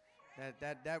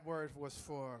 That word was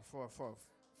for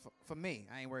me.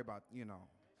 I ain't worried about,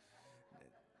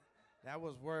 That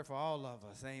was word for all of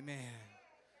us. Amen.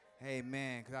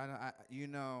 Amen. Because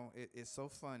it's so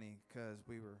funny because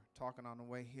we were talking on the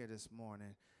way here this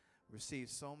morning. Received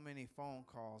so many phone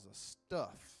calls of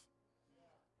stuff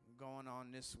going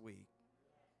on this week.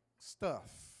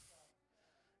 Stuff.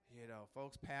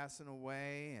 Folks passing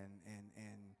away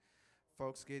and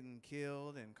folks getting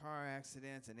killed and car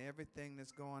accidents and everything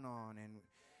that's going on.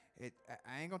 And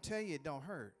I ain't going to tell you it don't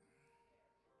hurt.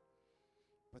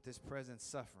 But this present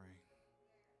suffering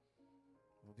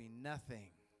will be nothing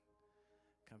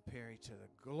compared to the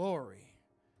glory.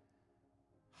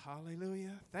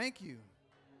 Hallelujah. Thank you.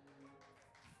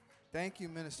 Thank you,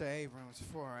 Minister Abrams,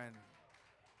 for an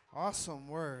awesome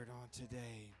word on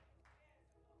today.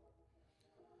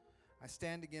 I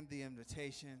stand to give the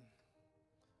invitation.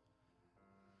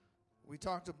 The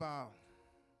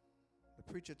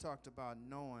preacher talked about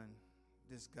knowing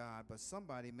this God, but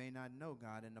somebody may not know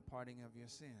God in the parting of your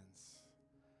sins.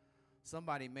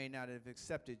 Somebody may not have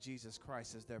accepted Jesus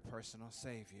Christ as their personal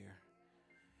Savior.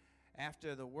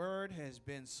 After the word has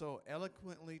been so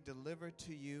eloquently delivered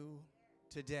to you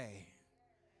today,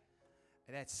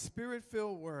 that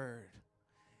spirit-filled word,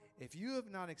 if you have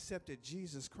not accepted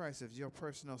Jesus Christ as your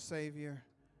personal Savior,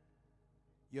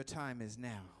 your time is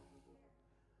now.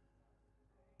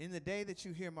 In the day that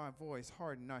you hear my voice,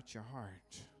 harden not your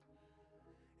heart.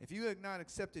 If you have not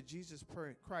accepted Jesus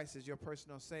Christ as your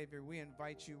personal Savior, we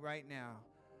invite you right now,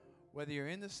 whether you're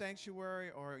in the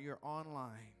sanctuary or you're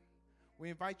online, we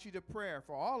invite you to prayer,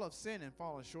 for all have sinned and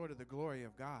fallen short of the glory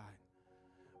of God.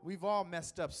 We've all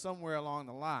messed up somewhere along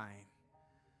the line.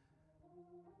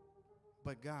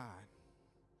 But God,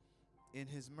 in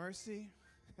his mercy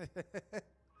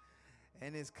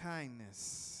and his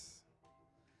kindness,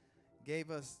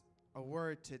 gave us a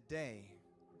word today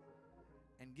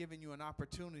and given you an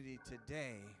opportunity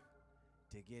today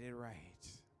to get it right.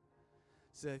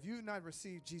 So if you've not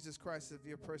received Jesus Christ as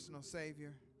your personal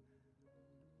Savior,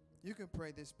 you can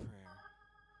pray this prayer.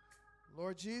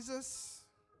 Lord Jesus,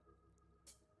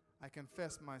 I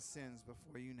confess my sins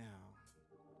before you now.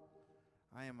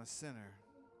 I am a sinner.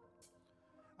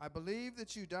 I believe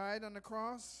that you died on the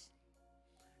cross,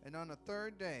 and on the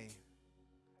third day,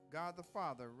 God the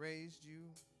Father raised you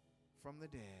from the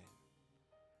dead.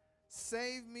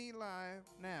 Save me live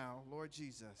now, Lord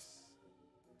Jesus.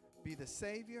 Be the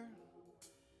Savior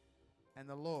and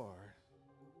the Lord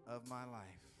of my life.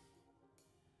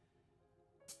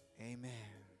 Amen.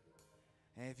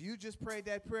 And if you just prayed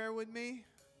that prayer with me,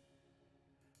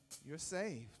 you're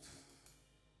saved.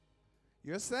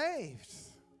 You're saved.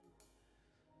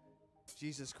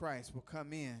 Jesus Christ will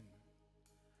come in.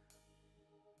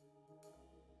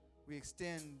 We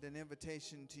extend an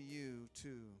invitation to you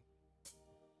to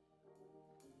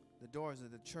the doors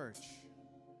of the church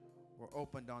were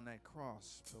opened on that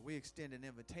cross. But we extend an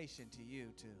invitation to you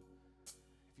to,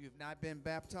 if you've not been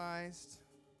baptized,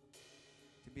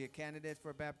 to be a candidate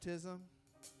for baptism.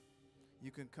 You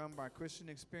can come by Christian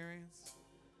experience,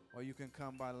 or you can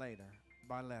come by letter.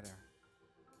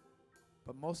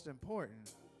 But most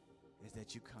important is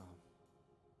that you come.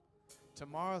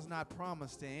 Tomorrow's not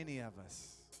promised to any of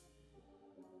us.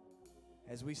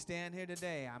 As we stand here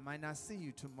today, I might not see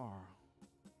you tomorrow.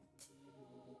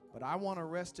 But I want to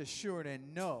rest assured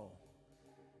and know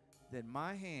that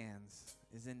my hands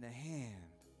is in the hand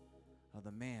of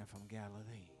the man from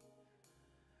Galilee.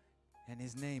 And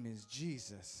his name is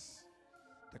Jesus,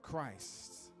 the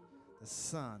Christ, the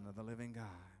Son of the living God.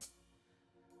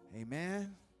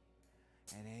 Amen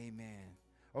and amen.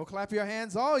 Oh, clap your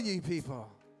hands, all ye people.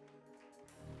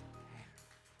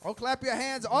 Oh, clap your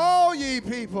hands, all ye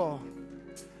people.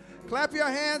 Clap your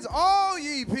hands, all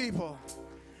ye people.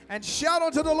 And shout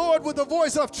unto the Lord with the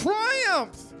voice of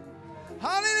triumph.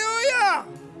 Hallelujah.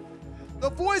 The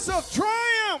voice of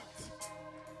triumph.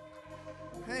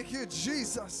 Thank you,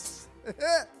 Jesus.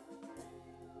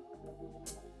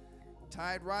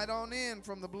 Tied right on in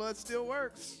from the blood still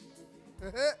works.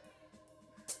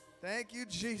 Thank you,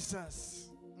 Jesus.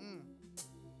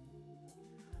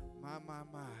 My.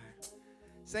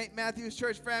 St. Matthew's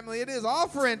Church family, it is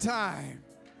offering time.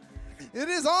 It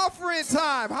is offering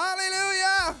time.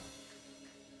 Hallelujah.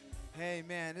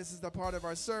 Amen. This is the part of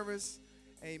our service.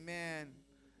 Amen.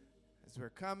 As we're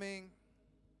coming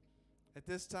at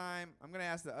this time, I'm going to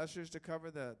ask the ushers to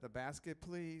cover the basket,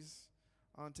 please,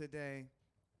 on today.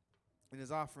 It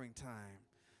is offering time.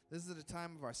 This is the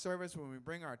time of our service when we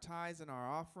bring our tithes and our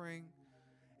offering.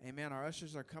 Amen. Our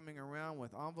ushers are coming around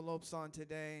with envelopes on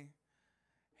today.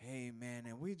 Amen.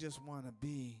 And we just want to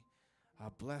be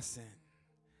a blessing.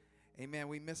 Amen.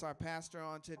 We miss our pastor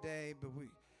on today, but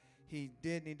he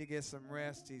did need to get some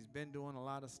rest. He's been doing a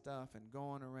lot of stuff and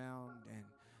going around and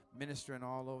ministering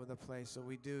all over the place. So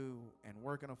we do, and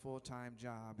working a full-time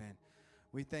job. And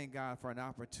we thank God for an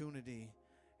opportunity,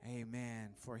 amen,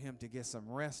 for him to get some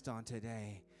rest on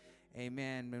today.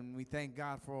 Amen. And we thank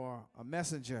God for a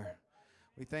messenger.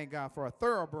 We thank God for a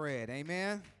thoroughbred.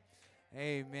 Amen.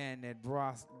 Amen. That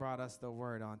brought us the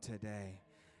word on today.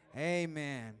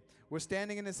 Amen. We're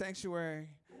standing in the sanctuary.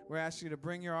 We're asking you to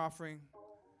bring your offering.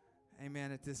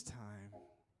 Amen. At this time.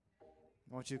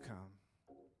 Won't you come?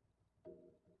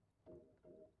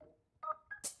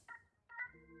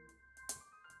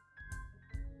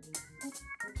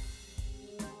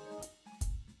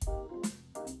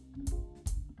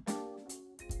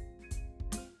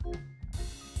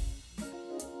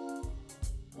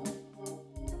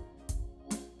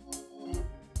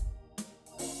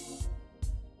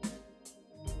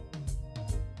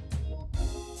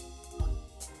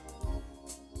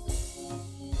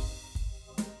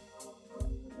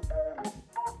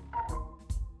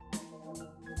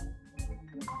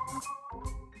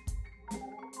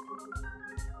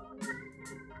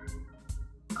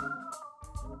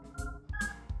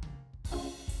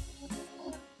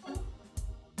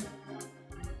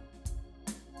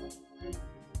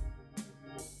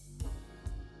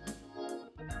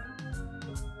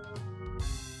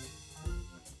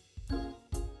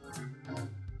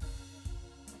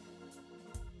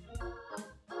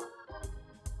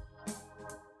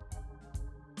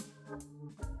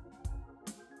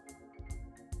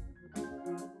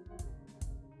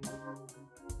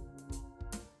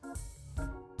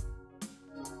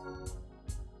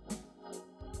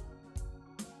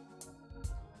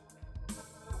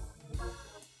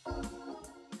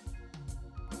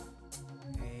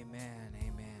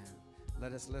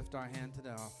 Let us lift our hand to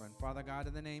the offering. Father God,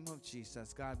 in the name of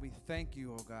Jesus, God, we thank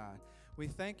you, oh God. We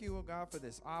thank you, oh God, for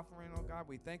this offering, oh God.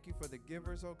 We thank you for the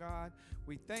givers, oh God.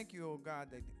 We thank you, oh God,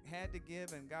 that had to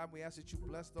give. And God, we ask that you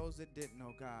bless those that didn't,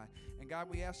 oh God. And God,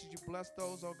 we ask that you bless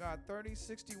those, oh God, 30,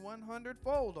 60,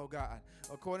 100-fold, oh God,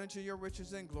 according to your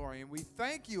riches and glory. And we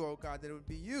thank you, oh God, that it would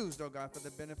be used, oh God, for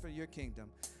the benefit of your kingdom.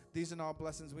 These and all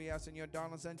blessings we ask in your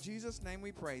darling Son, Jesus' name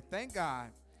we pray. Thank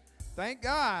God. Thank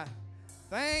God.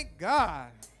 Thank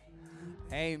God.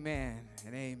 Amen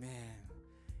and amen.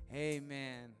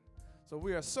 Amen. So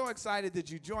we are so excited that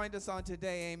you joined us on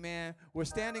today. Amen. We're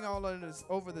standing all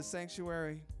over the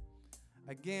sanctuary.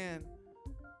 Again,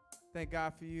 thank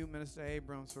God for you, Minister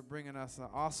Abrams, for bringing us an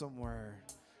awesome word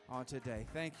on today.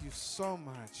 Thank you so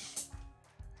much.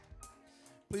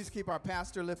 Please keep our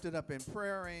pastor lifted up in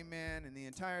prayer. Amen. And the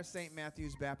entire St.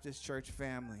 Matthew's Baptist Church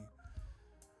family.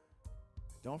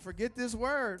 Don't forget this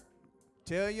word.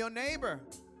 Tell your neighbor.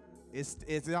 It's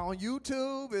on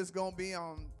YouTube. It's going to be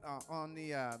on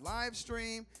the live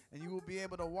stream, and you will be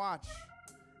able to watch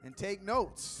and take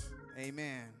notes.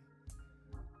 Amen.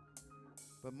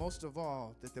 But most of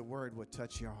all, that the word would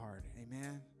touch your heart.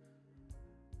 Amen.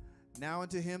 Now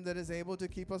unto him that is able to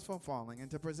keep us from falling and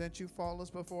to present you faultless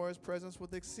before his presence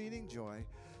with exceeding joy,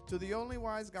 to the only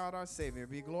wise God our Savior,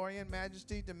 be glory and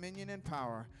majesty, dominion and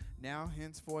power, now,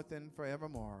 henceforth, and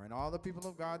forevermore. And all the people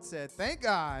of God said, thank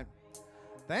God.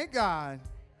 Thank God.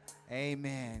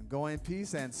 Amen. Go in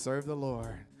peace and serve the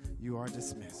Lord. You are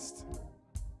dismissed.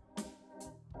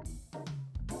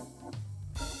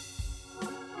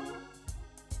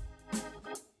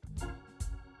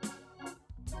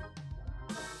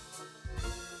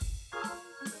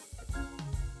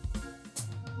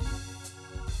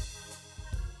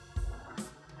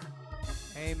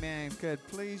 Amen. Could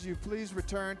you please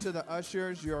return to the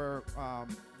ushers your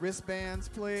wristbands,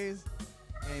 please?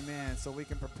 Amen. So we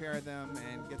can prepare them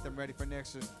and get them ready for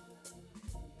next year.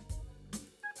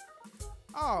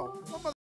 Oh,